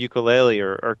on Ukulele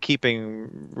are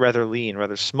keeping rather lean,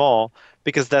 rather small,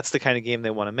 because that's the kind of game they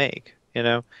want to make, you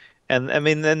know? And I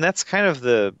mean, then that's kind of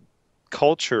the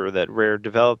culture that Rare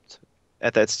developed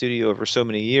at that studio over so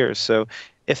many years. So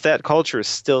if that culture is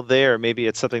still there, maybe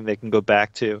it's something they can go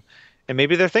back to. And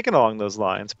maybe they're thinking along those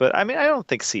lines. But I mean, I don't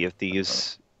think Sea of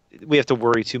Thieves, we have to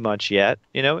worry too much yet.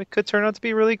 You know, it could turn out to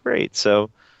be really great. So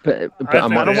But I I'm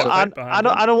think not they sure. have- I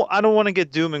don't want to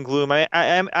get doom and gloom. I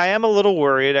am a little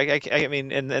worried. I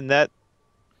mean, and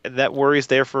that worry's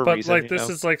there for a But reason. like you this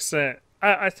know? is like saying,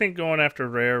 I think going after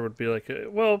Rare would be like,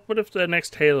 well, what if the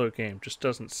next Halo game just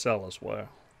doesn't sell as well?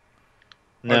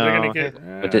 Are they No, gonna get?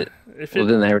 If Well, it,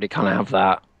 then they already kind of have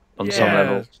that on some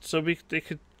level. So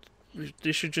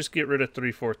they should just get rid of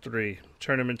 343,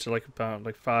 turn them into like about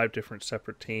like 5 different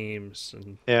separate teams,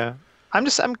 and yeah.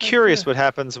 I'm curious what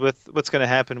happens with what's going to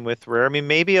happen with Rare. I mean,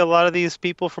 maybe a lot of these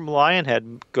people from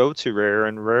Lionhead go to Rare,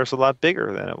 and Rare's a lot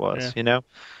bigger than it was. Yeah. You know,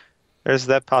 there's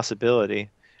that possibility.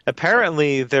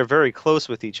 Apparently, they're very close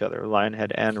with each other,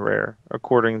 Lionhead and Rare,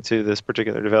 according to this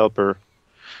particular developer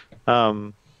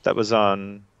that was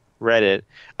on Reddit.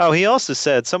 Oh, he also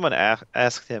said someone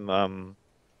asked him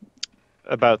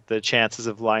about the chances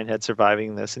of Lionhead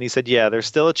surviving this, and he said, "Yeah, there's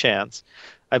still a chance.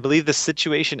 I believe the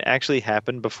situation actually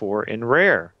happened before in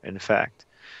Rare, in fact."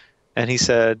 And he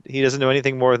said he doesn't know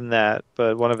anything more than that,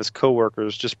 but one of his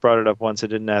coworkers just brought it up once and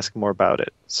didn't ask more about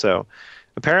it. So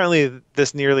apparently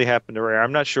this nearly happened to Rare.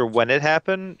 I'm not sure when it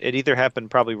happened. It either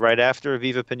happened probably right after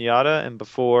Viva Pinata and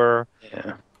before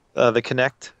Yeah. the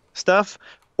Kinect stuff,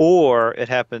 or it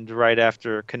happened right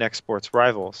after Kinect Sports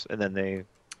Rivals, and then they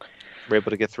were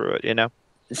able to get through it, you know?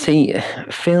 See,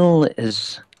 Phil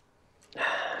is.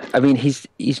 I mean, he's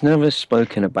never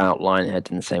spoken about Lionhead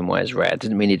in the same way as Rare.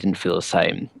 Doesn't mean he didn't feel the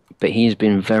same, but he's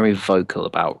been very vocal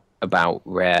about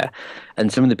Rare,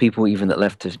 and some of the people even that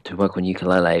left to work on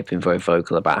Ukulele have been very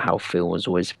vocal about how Phil was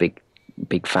always a big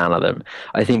fan of them.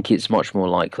 I think it's much more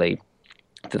likely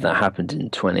that happened in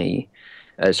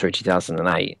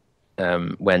 2008.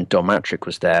 When Don Matrick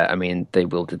was there. I mean, they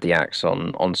wielded the axe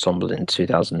on Ensemble in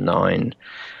 2009.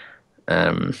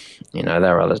 There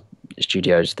are other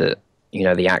studios that,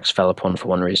 the axe fell upon for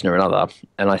one reason or another.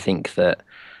 And I think that,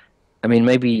 I mean,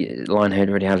 maybe Lionhead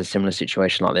already had a similar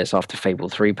situation like this after Fable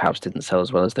 3 perhaps didn't sell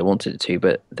as well as they wanted it to,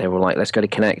 but they were like, let's go to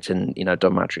Connect, and,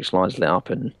 Don Matrick's lines lit up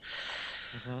and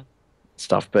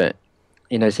stuff. But,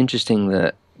 it's interesting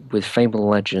that with Fable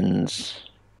Legends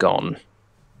gone,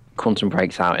 Quantum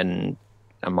breaks out in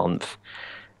a month,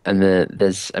 and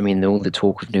there's all the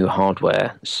talk of new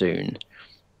hardware soon.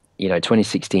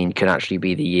 2016 could actually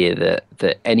be the year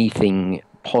that anything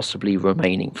possibly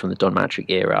remaining from the Don Matrick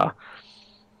era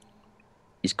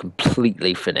is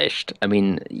completely finished. I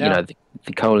mean, the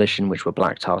Coalition, which were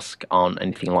Black Tusk, aren't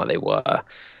anything like they were.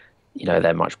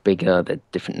 They're much bigger, they're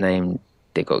different name,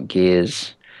 they got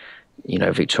gears.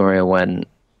 Victoria went,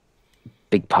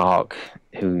 Big Park,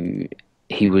 who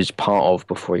he was part of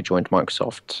before he joined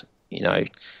Microsoft.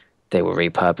 They were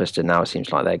repurposed, and now it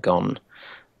seems like they're gone.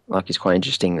 Like, it's quite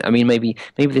interesting. I mean, maybe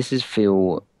this is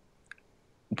Phil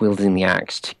wielding the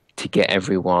axe to get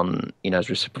everyone, as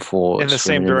we said before, In the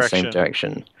same swimming in the same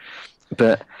direction. direction.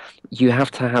 But you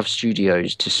have to have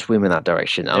studios to swim in that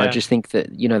direction, and I Yeah. just think that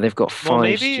they've got Well,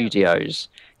 five studios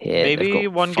here. They've maybe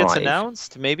got one gets five.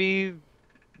 announced. Maybe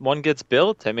one gets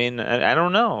built. I mean, I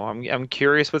don't know. I'm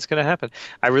curious what's going to happen.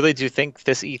 I really do think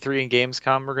this E3 and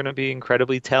Gamescom are going to be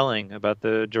incredibly telling about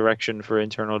the direction for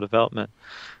internal development.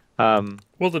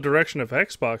 Well, the direction of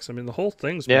Xbox. I mean, the whole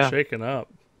thing's been Yeah. shaken up.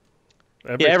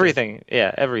 Yeah, everything.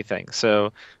 Yeah, everything.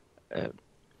 So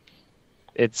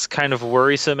it's kind of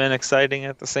worrisome and exciting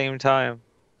at the same time.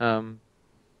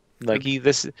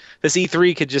 This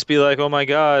E3 could just be like, oh my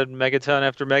God, megaton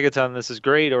after megaton, this is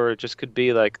great, or it just could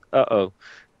be like, uh-oh.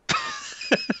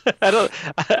 I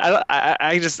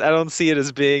don't see it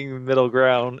as being middle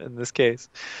ground in this case.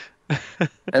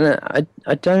 And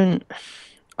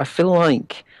I feel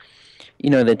like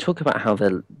they talk about how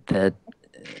they're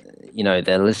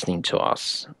listening to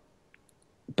us,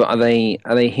 but are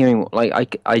they hearing,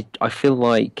 like, I feel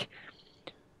like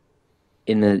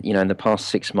in the past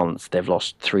 6 months they've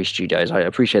lost 3 studios. I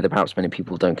appreciate that perhaps many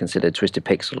people don't consider Twisted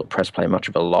Pixel or Press Play much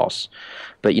of a loss,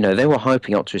 but they were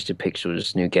hyping up Twisted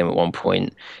Pixel's new game at one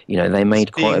point. They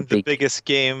made quite a the biggest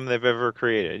game they've ever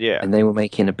created. Yeah, and they were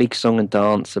making a big song and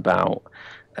dance about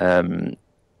the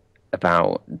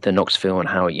Knoxville and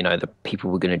how the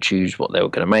people were going to choose what they were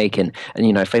going to make, and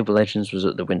Fable Legends was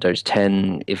at the Windows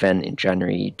 10 event in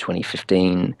January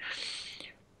 2015.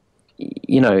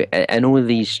 And all of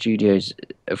these studios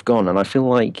have gone, and I feel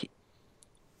like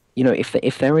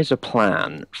if there is a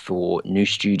plan for new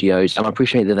studios, and I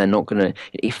appreciate that they're not going to,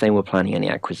 if they were planning any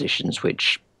acquisitions,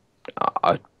 which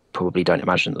I probably don't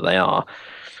imagine that they are.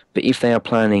 But if they are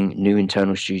planning new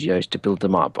internal studios to build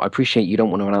them up, I appreciate you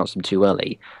don't want to announce them too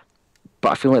early.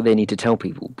 But I feel like they need to tell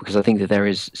people, because I think that there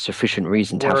is sufficient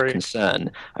reason to have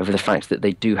concern over the fact that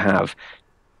they do have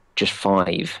just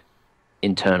 5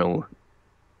 internal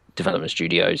development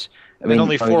studios. I mean, and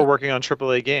only 4 working on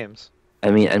AAA games.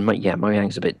 I mean, and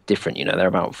Mojang's a bit different. They're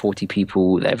about 40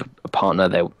 people. They have a partner.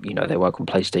 They work on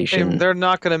PlayStation. And they're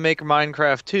not going to make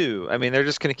Minecraft 2. I mean, they're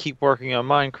just going to keep working on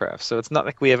Minecraft. So it's not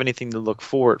like we have anything to look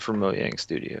forward from Mojang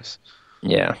Studios.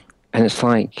 Yeah, and it's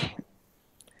like,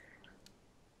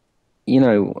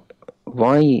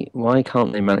 why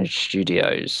can't they manage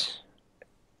studios?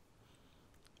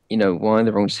 Why are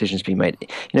the wrong decisions being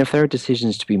made? If there are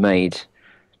decisions to be made,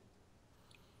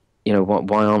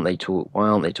 why aren't they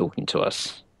talking to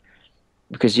us?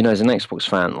 Because as an Xbox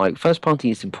fan, like, first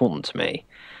party is important to me.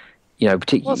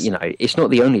 Particularly, it's not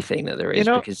the only thing that there is,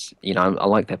 because I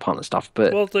like their partner stuff.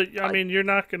 But I mean, you're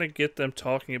not going to get them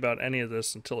talking about any of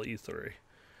this until E3.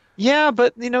 Yeah,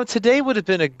 but today would have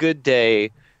been a good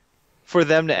day for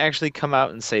them to actually come out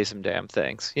and say some damn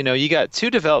things. You got 2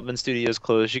 development studios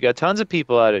closed, you got tons of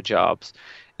people out of jobs,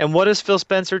 and what does Phil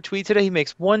Spencer tweet today? He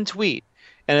makes one tweet,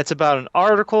 and it's about an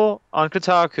article on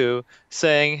Kotaku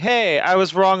saying, "Hey, I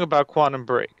was wrong about Quantum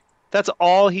Break." That's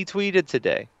all he tweeted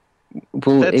today.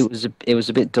 Well, it was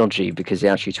a bit dodgy, because he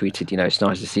actually tweeted, it's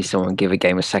nice to see someone give a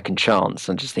game a second chance,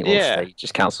 and just think, well, they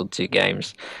just cancelled 2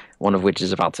 games, one of which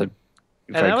is about to.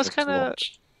 And that was kind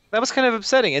of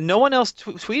upsetting, and no one else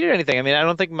tweeted anything. I mean, I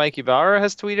don't think Mike Ibarra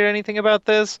has tweeted anything about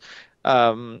this.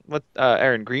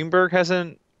 Aaron Greenberg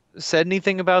hasn't said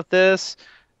anything about this.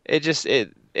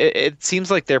 It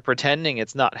seems like they're pretending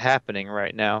it's not happening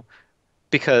right now,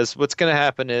 because what's going to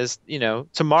happen is,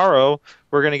 tomorrow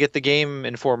we're going to get the Game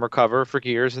Informer cover for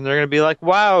Gears, and they're going to be like,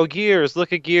 "Wow, Gears!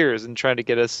 Look at Gears!" and trying to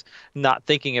get us not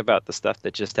thinking about the stuff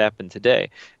that just happened today.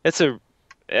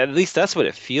 At least that's what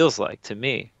it feels like to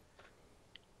me.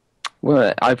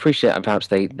 Well, I appreciate that perhaps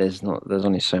there's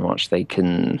only so much they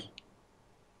can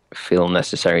feel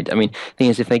necessary. I mean, the thing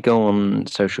is, if they go on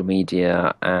social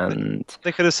media and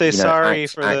they could have said sorry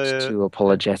act too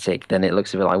apologetic, then it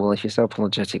looks a bit like, well, if you're so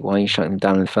apologetic, why are you shutting them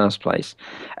down in the first place?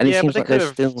 And it seems like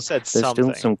there's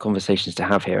still some conversations to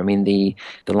have here. I mean, the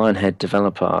Lionhead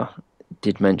developer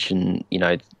did mention,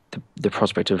 the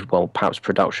prospect of, well, perhaps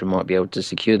production might be able to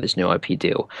secure this new IP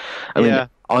deal. I mean,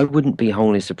 I wouldn't be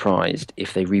wholly surprised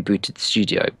if they rebooted the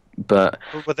studio, but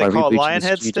would they call it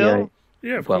Lionhead still?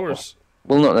 Yeah, of course.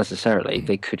 Well, not necessarily.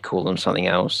 They could call them something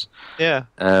else. Yeah.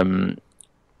 I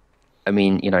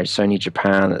mean, Sony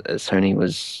Japan, Sony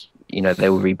was, they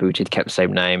were rebooted, kept the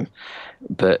same name,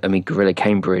 but I mean, Gorilla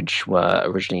Cambridge were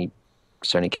originally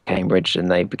Sony Cambridge,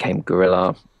 and they became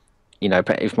Gorilla.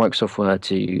 But if Microsoft were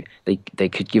to, they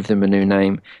could give them a new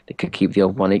name. They could keep the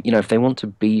old one. If they want to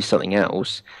be something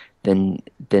else,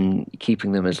 then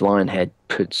keeping them as Lionhead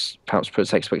perhaps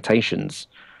puts expectations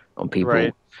on people. Right.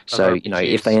 Of So,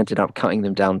 if they RPGs. ended up cutting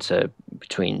them down to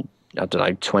between, I don't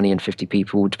know, 20 and 50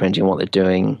 people, depending on what they're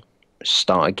doing,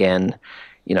 start again,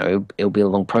 it'll be a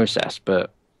long process.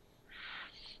 But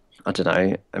I don't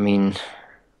know. I mean,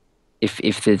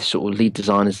 if the sort of lead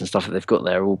designers and stuff that they've got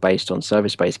there are all based on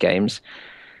service-based games,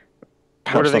 What are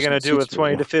perhaps they that's going to not do with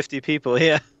 20 suitable. to 50 people?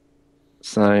 Yeah.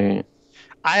 So,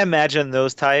 I imagine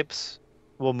those types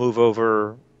will move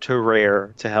over to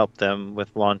Rare to help them with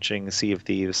launching Sea of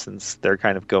Thieves since they're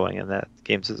kind of going in that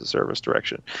games as a service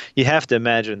direction. You have to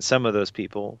imagine some of those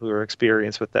people who are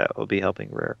experienced with that will be helping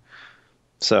Rare.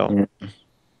 So yeah.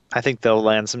 I think they'll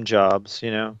land some jobs, you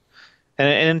know.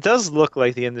 And it does look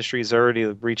like the industry is already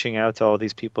reaching out to all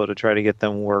these people to try to get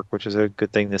them work, which is a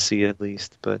good thing to see at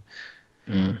least. But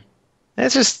Mm.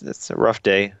 it's a rough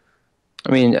day.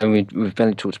 I mean, we've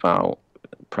barely talked about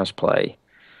press play.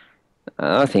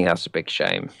 I think that's a big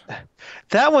shame.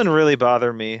 That one really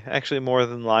bothered me, actually more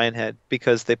than Lionhead,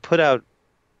 because they've put out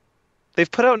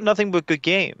nothing but good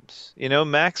games. You know,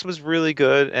 Max was really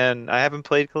good, and I haven't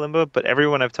played Kalimba, but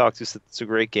everyone I've talked to said it's a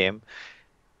great game.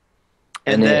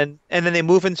 And And then they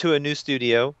move into a new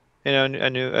studio, you know,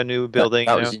 a new building,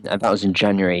 you know. that was in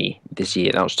January this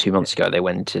year. That was 2 months ago. They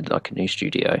went into like a new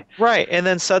studio. Right, and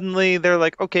then suddenly they're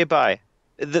like, okay, bye.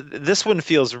 This one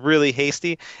feels really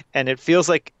hasty, and it feels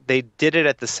like they did it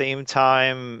at the same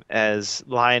time as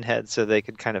Lionhead, so they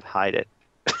could kind of hide it.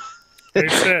 They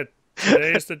said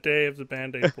today is the day of the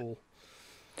Band-Aid pool.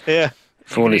 Yeah.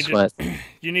 For all it's worth,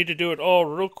 You need to do it all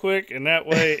real quick, and that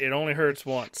way it only hurts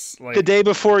once. The Like, day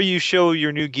before you show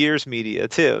your new Gears media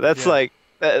too. That's Yeah. like,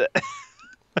 and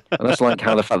that's like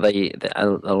how the fact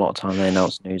a lot of time they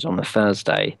announce news on the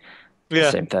Thursday, the yeah,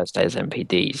 same Thursday as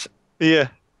MPDs. yeah.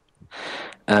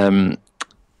 Um,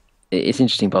 it's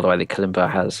interesting, by the way, that Kalimba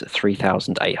has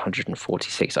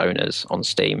 3,846 owners on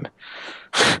Steam,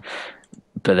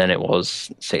 but then it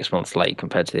was 6 months late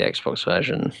compared to the Xbox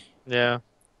version. Yeah.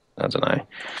 I don't know.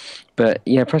 But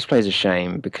yeah, press play is a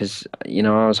shame because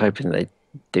I was hoping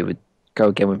they would go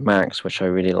again with Max, which I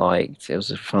really liked. It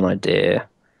was a fun idea.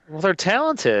 Well, they're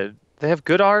talented. They have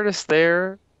good artists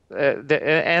there,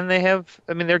 and they have.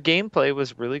 I mean, their gameplay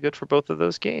was really good for both of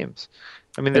those games.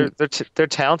 I mean, And they're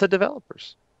talented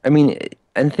developers. I mean,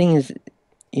 and the thing is,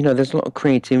 there's a lot of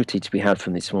creativity to be had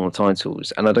from these smaller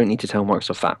titles, and I don't need to tell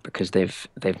Microsoft that because they've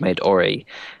made Ori,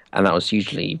 and that was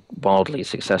hugely wildly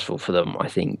successful for them, I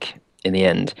think, in the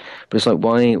end. But it's like,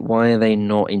 why are they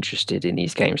not interested in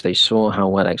these games? They saw how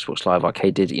well Xbox Live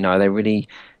Arcade did. They really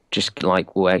just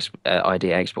like, well,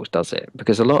 Idea Xbox does it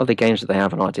because a lot of the games that they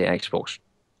have on Idea Xbox,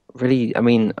 really, I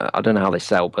mean, I don't know how they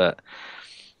sell, but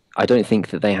I don't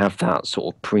think that they have that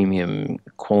sort of premium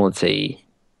quality,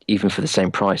 even for the same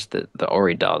price that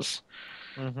Ori does.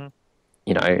 Hmm.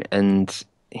 And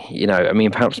I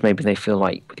mean, perhaps maybe they feel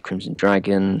like with Crimson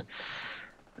Dragon,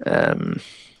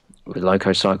 with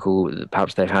Loco Cycle,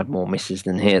 perhaps they've had more misses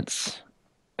than hits,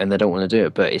 and they don't want to do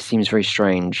it. But it seems very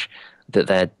strange that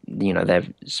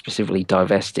they've specifically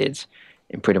divested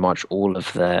in pretty much all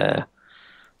of their,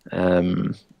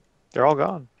 They're all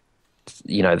gone.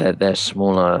 their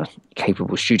smaller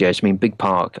capable studios. I mean, Big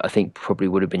Park, I think probably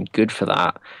would have been good for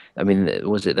that. I mean, there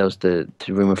was the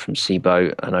rumor from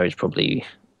Seaboat. I know it's probably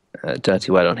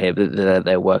dirty word on here, but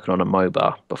they're working on a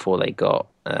MOBA before they got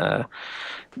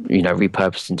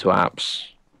repurposed into apps.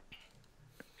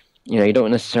 You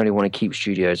don't necessarily want to keep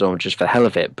studios on just for the hell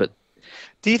of it, but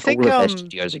Do you think all of their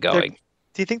studios are going.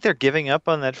 do you think they're giving up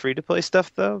on that free to play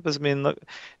stuff though? Because I mean, look,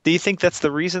 do you think that's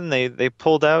the reason they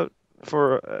pulled out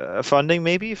for funding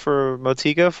maybe for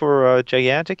Motiga for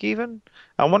Gigantic even?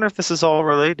 I wonder if this is all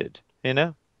related. You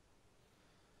know?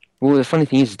 Well, the funny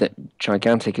thing is that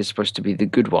Gigantic is supposed to be the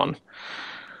good one.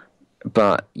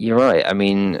 But you're right. I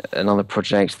mean, another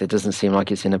project that doesn't seem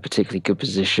like it's in a particularly good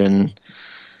position.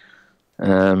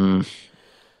 I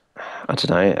don't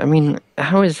know. I mean,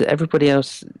 how is everybody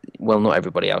else? Well, not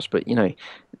everybody else, but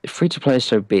free to play is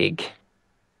so big,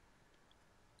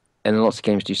 and lots of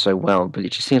games do so well. But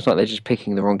it just seems like they're just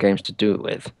picking the wrong games to do it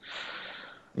with.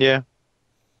 Yeah.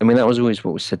 I mean, that was always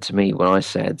what was said to me when I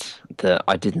said that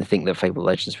I didn't think that Fable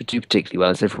Legends would do particularly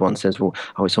well. As everyone says, well,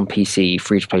 oh, it's on PC,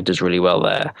 free to play does really well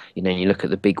there. And you look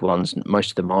at the big ones, most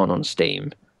of them aren't on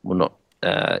Steam. Well, not,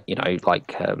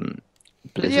 like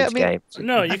Blizzard's Yeah, I mean, games.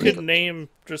 no, you could name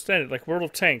just then like World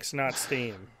of Tanks, not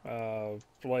Steam.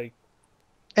 Like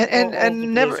And all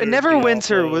the Blizzard,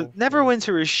 Diablo.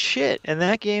 Neverwinter is shit, and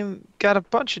that game got a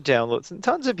bunch of downloads and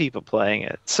tons of people playing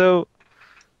it. So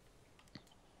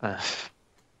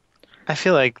I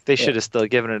feel like they should have still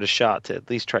given it a shot to at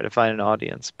least try to find an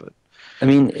audience. But I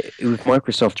mean, with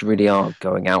Microsoft really are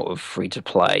going out of free to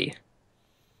play.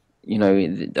 You know,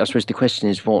 I suppose the question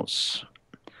is, what's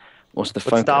the What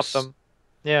stopped focus? them?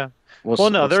 Yeah. What's Well,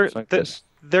 no, what's the they're focus?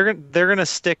 they're gonna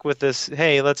stick with this.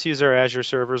 Hey, let's use our Azure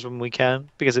servers when we can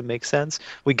because it makes sense.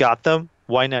 We got them.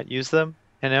 Why not use them?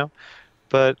 You know.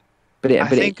 But But it has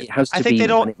I to think they be when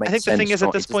don't. it I makes think the thing sense. is at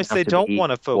Not this it doesn't point have they to don't be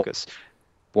want to focus.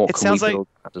 what It can we sounds like build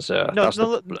out of Azure. no, That's the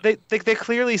no. problem. They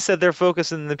clearly said they're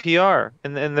focused in the PR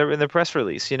in the press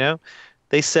release. You know,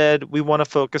 they said we want to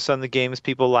focus on the games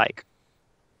people like.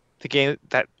 The game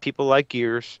that people like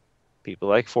Gears, people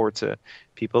like Forza,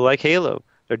 people like Halo.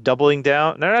 They're doubling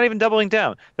down. They're not even doubling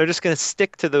down. They're just going to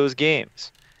stick to those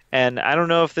games. And I don't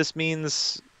know if this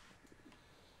means,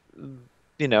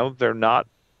 they're not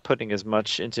putting as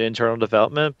much into internal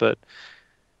development, but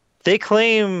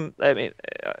I mean,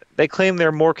 they claim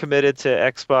they're more committed to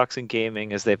Xbox and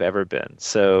gaming as they've ever been.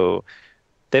 So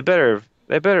they better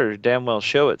damn well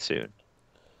show it soon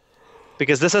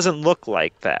because this doesn't look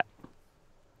like that.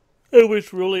 It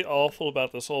was really awful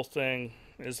about this whole thing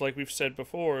is like we've said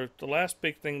before, the last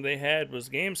big thing they had was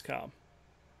Gamescom.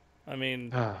 I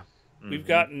mean, we've Mhm.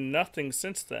 gotten nothing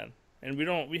since then. And we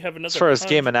have As another far as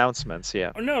game 100. announcements,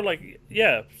 yeah. Oh, no, like,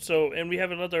 yeah. So, and we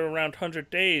have another around 100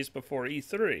 days before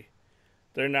E3.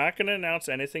 They're not going to announce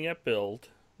anything at Build,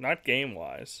 not game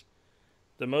wise.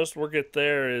 The most we'll get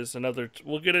there is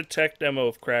we'll get a tech demo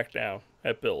of Crackdown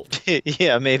at Build.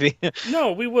 Yeah, maybe.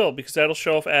 No, we will, because that'll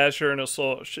show off Azure and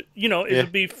Yeah.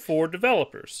 it'll be for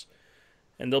developers.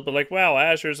 And they'll be like, wow,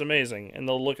 Azure is amazing. And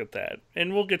they'll look at that.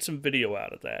 And we'll get some video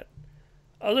out of that.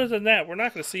 Other than that, we're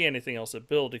not going to see anything else at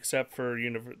Build except for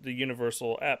the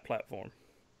Universal App Platform.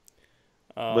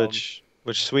 Which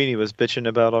Sweeney was bitching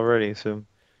about already, so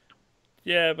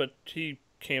Yeah, but he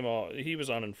was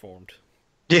uninformed.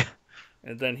 yeah.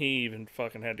 And then he even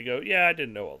fucking had to go, yeah, I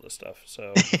didn't know all this stuff.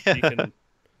 So he Yeah. can,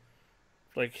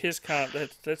 like,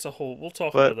 that's a whole, we'll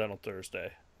talk But about that on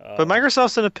Thursday. but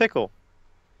Microsoft's in a pickle.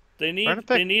 They They're in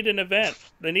a need pickle. an event.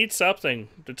 They need something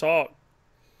to talk.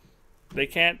 They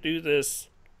can't do this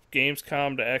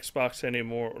Gamescom to Xbox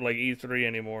anymore, like E3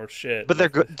 anymore. Shit. But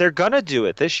they're gonna do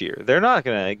it this year. They're not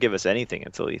gonna give us anything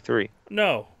until E3.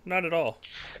 No, not at all.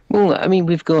 Well, I mean,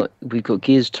 we've got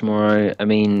Gears tomorrow. I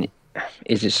mean,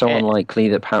 is it so And, unlikely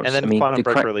that and perhaps then I mean Quantum the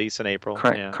Break release in April.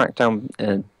 Yeah.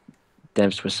 Crackdown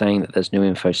devs were saying that there's new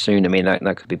info soon. I mean, that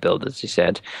could be built, as you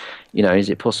said. You know, is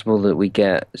it possible that we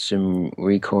get some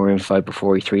Recore info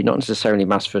before E3? Not necessarily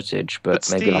mass footage, But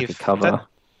but maybe like a Steve, cover.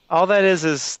 all that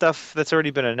is stuff that's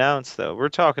already been announced, though. We're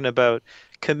talking about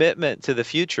commitment to the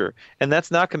future, and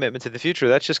that's not commitment to the future.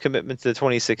 That's just commitment to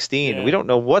 2016. We Yeah. don't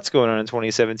know what's going on in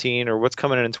 2017 or what's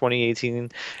coming in 2018.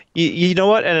 You know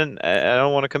what? And I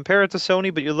don't want to compare it to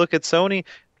Sony, but you look at Sony,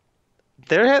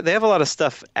 they have a lot of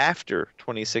stuff after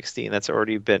 2016 that's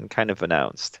already been kind of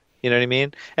announced. You know what I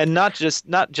mean? And not just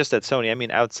at Sony. I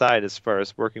mean outside as far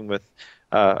as working with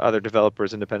other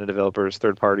developers, independent developers,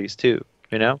 third parties too.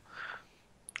 You know?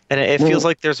 And it feels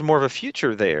Well, like there's more of a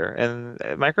future there, and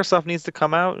Microsoft needs to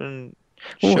come out and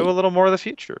well, show a little more of the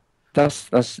future. that's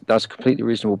a completely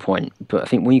reasonable point. But I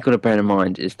think what you've got to bear in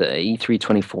mind is that at E3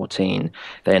 2014,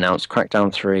 they announced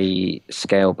Crackdown 3,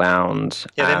 Scalebound,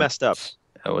 Yeah, they and messed up.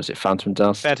 was it Phantom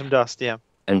Dust? Phantom Dust, yeah.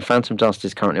 And Phantom Dust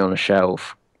is currently on the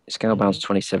shelf. Scalebound's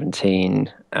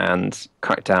 2017, and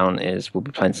Crackdown we'll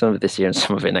be playing some of it this year and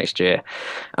some of it next year.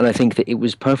 And I think that it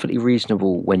was perfectly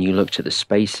reasonable when you looked at the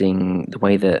spacing, the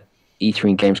way that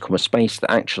E3 and Gamescom are spaced,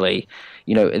 that actually,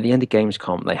 you know, at the end of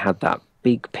Gamescom, they had that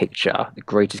big picture, the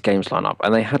greatest games lineup,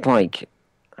 and they had like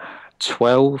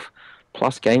 12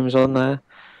 plus games on there.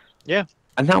 Yeah.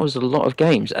 And that was a lot of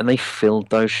games, and they filled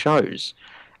those shows.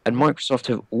 And Microsoft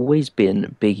have always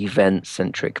been big event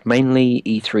centric, mainly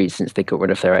E3 since they got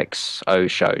rid of their XO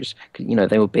shows. 'Cause, you know,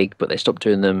 they were big, but they stopped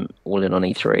doing them all in on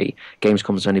E3.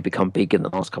 Gamescom has only become big in the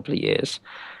last couple of years.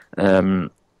 So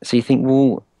you think,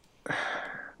 well,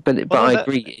 but Well, I that,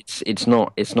 agree, it's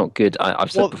not good.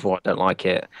 I've said well, before I don't like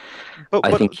it. but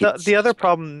I think the other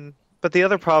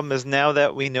problem, is now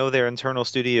that we know their internal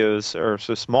studios are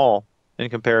so small in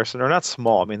comparison, or not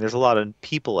small. I mean, there's a lot of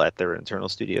people at their internal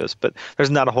studios, but there's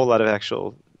not a whole lot of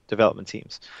actual development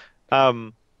teams.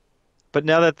 Um, but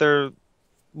now that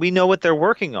we know what they're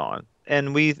working on,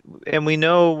 and we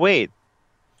know, wait,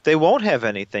 they won't have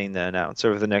anything to announce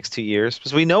over the next 2 years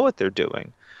because we know what they're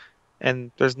doing,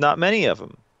 and there's not many of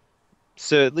them.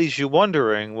 So it leaves you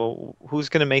wondering, well, who's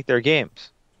going to make their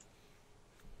games?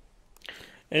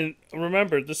 And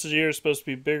remember, this year is supposed to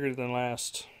be bigger than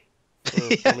last for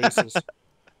Yeah. releases.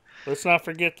 Let's not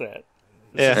forget that.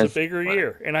 This Yeah. is a bigger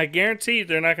year. And I guarantee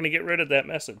they're not going to get rid of that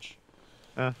message.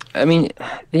 I mean,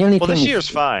 the only Well, thing this is- year's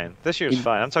fine. This year's it-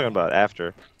 fine. I'm talking about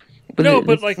after. No, the-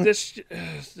 but the like thing- this,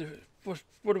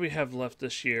 what do we have left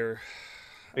this year?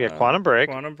 We got Quantum Break.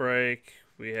 Quantum Break.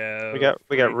 We have We got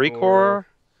Recore.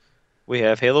 We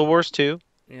have Halo Wars 2.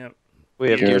 Yep. We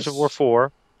have Gears of War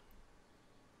 4.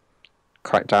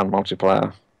 Crackdown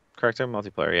multiplayer. Character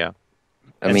multiplayer, yeah.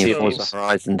 I And mean, Sea of Forza Thieves.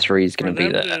 Horizon 3 is For going to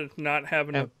be them there. to not have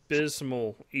an Yeah.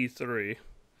 abysmal E3,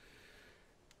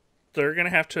 they're going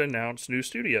to have to announce new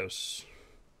studios.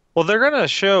 Well, they're gonna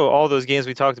show all those games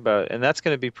we talked about, and that's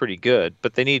gonna be pretty good.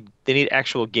 But they need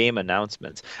actual game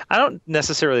announcements. I don't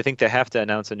necessarily think they have to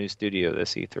announce a new studio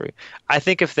this E3. I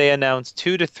think if they announce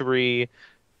 2 to 3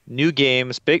 new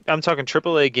games, I'm talking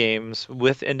AAA games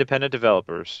with independent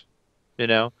developers, you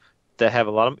know, that have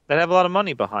a lot of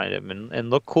money behind them and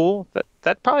look cool,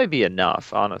 that'd probably be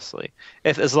enough, honestly.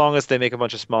 As long as they make a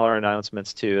bunch of smaller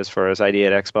announcements too, as far as ID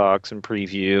at Xbox and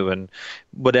preview and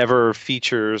whatever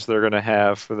features they're gonna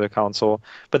have for the console.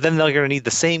 But then they're gonna need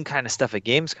the same kind of stuff at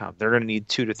Gamescom. They're gonna need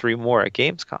 2 to 3 more at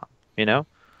Gamescom, you know?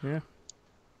 Yeah.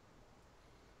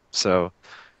 So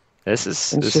this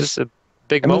is It's just- a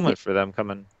big I mean, moment for them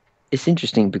coming. It's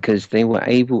interesting because they were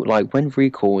able, like, when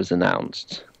Recall was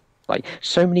announced, like,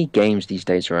 so many games these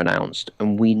days are announced,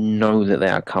 and we know that they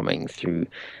are coming through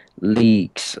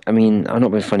leaks. I mean, I'm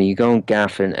not being funny. You go on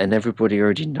Gaff, and everybody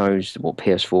already knows what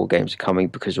PS4 games are coming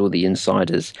because all the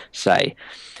insiders say.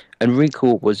 And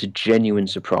Recall was a genuine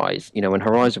surprise. You know, when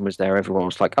Horizon was there, everyone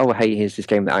was like, oh, hey, here's this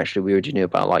game that actually we already knew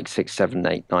about like 6, 7,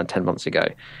 8, 9, 10 months ago.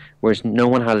 Whereas no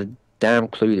one had a damn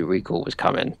clue that Recall was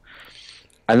coming.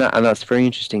 And that's very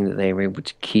interesting that they were able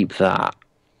to keep that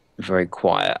very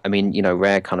quiet. I mean, you know,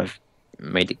 Rare kind of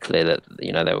made it clear that,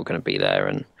 you know, they were going to be there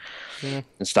and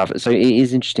stuff. So it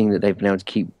is interesting that they've been able to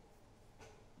keep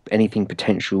anything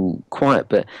potential quiet.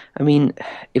 But, I mean,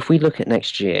 if we look at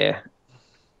next year,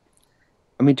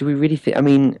 I mean, do we really think... I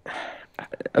mean,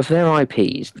 of their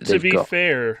IPs that To they've be got...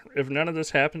 fair, if none of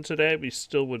this happened today, we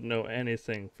still wouldn't know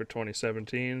anything for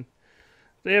 2017.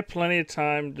 They have plenty of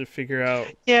time to figure out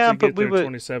Yeah, to but get we their would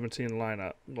 2017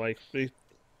 lineup. Like,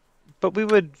 but we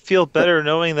would feel better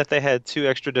knowing that they had 2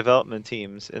 extra development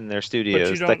teams in their but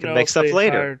studios you that don't could know make if stuff they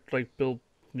later. hired, like, build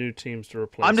new teams to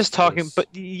replace. I'm just talking, this. but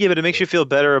it makes you feel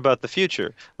better about the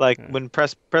future. Like when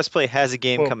Press Play has a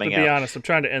game Well, coming to be out. honest, I'm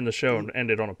trying to end the show and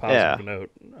end it on a positive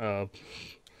note.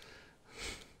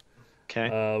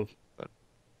 Okay.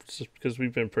 Just because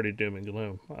we've been pretty doom and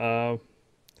gloom. Well,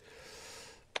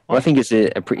 I think it's a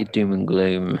pretty doom and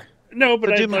gloom. No, but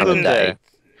The I doom and like gloom to- day.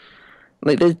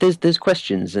 Like there's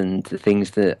questions and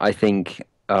things that I think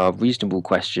are reasonable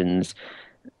questions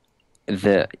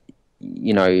that,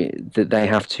 you know, that they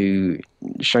have to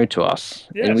show to us,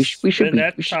 Yes, and we should and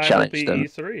that time will challenge be them.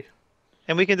 E3.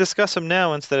 And we can discuss them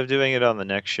now instead of doing it on the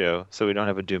next show, so we don't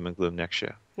have a doom and gloom next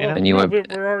show. You Well, know? And you no, won't-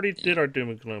 we already did our doom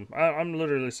and gloom. I'm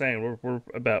literally saying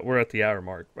we're at the hour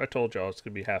mark. I told y'all it's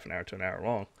gonna be half an hour to an hour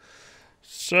long.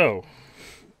 So,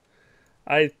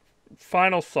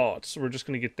 final thoughts. We're just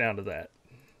gonna get down to that.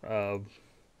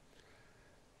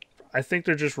 I think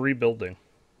they're just rebuilding.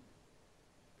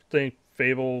 I think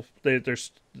Fable.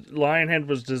 There's Lionhead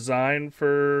was designed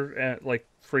for like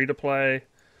free to play.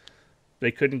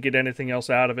 They couldn't get anything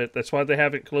else out of it. That's why they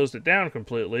haven't closed it down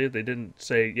completely. They didn't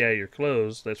say, yeah, you're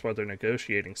closed. That's why they're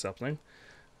negotiating something.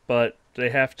 But they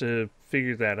have to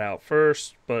figure that out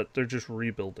first, but they're just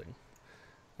rebuilding.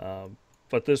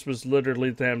 But this was literally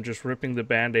them just ripping the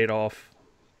Band-Aid off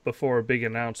before a big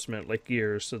announcement like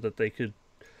Gears so that they could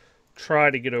try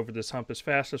to get over this hump as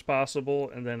fast as possible,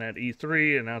 and then at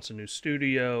E3 announce a new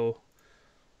studio,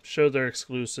 show their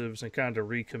exclusives, and kind of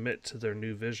recommit to their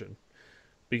new vision.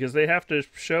 Because they have to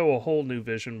show a whole new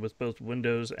vision with both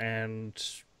Windows and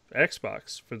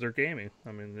Xbox for their gaming.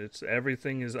 I mean,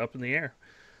 everything is up in the air.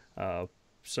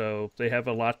 So they have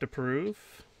a lot to prove.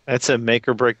 It's a make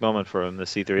or break moment for them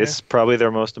this E3. It's probably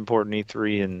their most important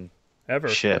E3 in Ever.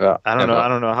 shit. Ever. I don't know. Ever. I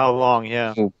don't know how long.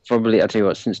 Yeah. Well, probably, I tell you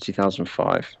what, since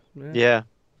 2005. Yeah. Yeah.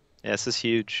 Yeah. This is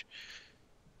huge.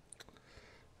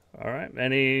 All right.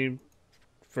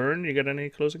 Vern, you got any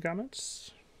closing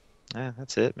comments? Yeah,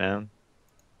 that's it, man.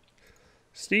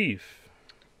 Steve.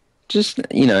 Just,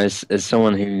 you know, as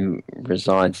someone who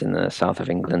resides in the south of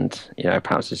England, you know,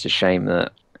 perhaps it's a shame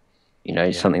that, you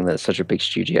know, something that's such a big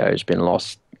studio has been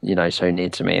lost, you know, so near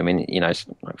to me. I mean, you know, it's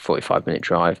like a 45-minute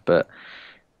drive, but,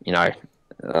 you know,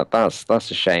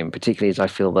 that's a shame, particularly as I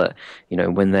feel that, you know,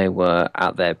 when they were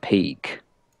at their peak,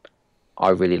 I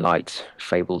really liked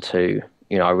Fable 2.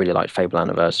 You know, I really liked Fable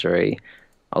Anniversary.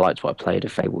 I liked what I played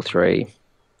of Fable 3.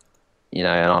 You know,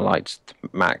 and I liked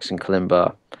Max and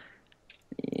Kalimba.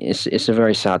 It's a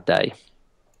very sad day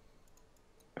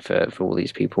for all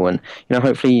these people. And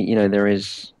hopefully, there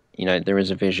is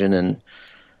a vision, and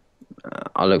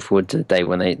I look forward to the day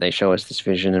when they show us this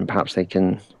vision, and perhaps they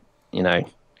can,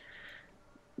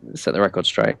 set the record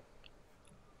straight.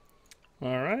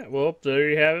 All right. Well, there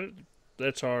you have it.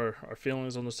 That's our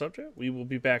feelings on the subject. We will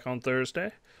be back on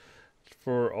Thursday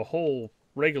for a whole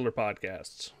regular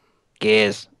podcast.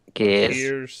 Gears.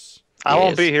 I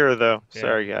won't be here though. Yeah.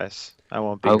 Sorry, guys. I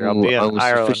won't be here. I'll be in I will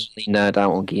Ireland. sufficiently nerd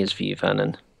out on Gears for you,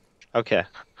 Vernon. Okay.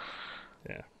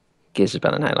 Yeah. Gears is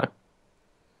better than Halo.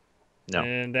 No.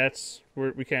 And that's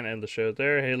where we can't end the show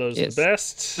there. Halo's Yes. the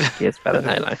best. Gears is better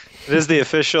than Halo. It is the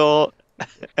official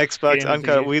Xbox Game of the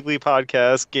Uncut year. Weekly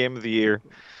Podcast Game of the Year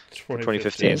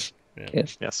 2015. Gears. Yeah.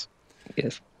 Gears. Yes.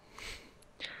 Gears.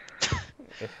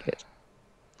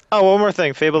 Oh, one more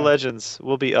thing. Fable Legends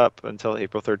will be up until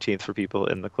April 13th for people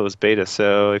in the closed beta.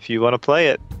 So if you want to play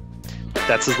it,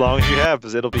 that's as long as you have,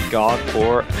 because it'll be gone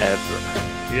forever.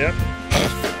 Yep.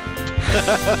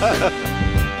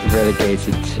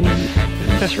 Relegated to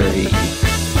E3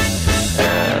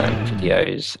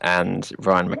 videos and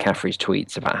Ryan McCaffrey's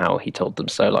tweets about how he told them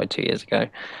so like 2 years ago.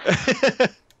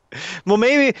 Well,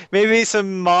 maybe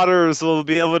some modders will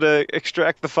be able to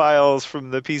extract the files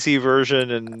from the PC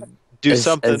version and do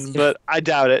something, but I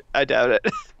doubt it. As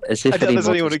I if doubt there's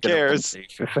anyone who gonna cares. want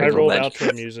to for I Fable rolled Legends.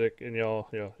 outro music, and y'all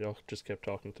just kept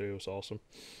talking through. It was awesome.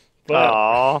 But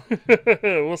Aw,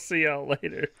 we'll see y'all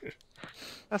later.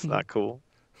 that's not cool.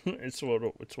 It's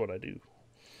what I do.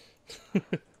 All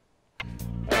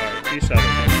right, peace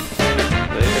out.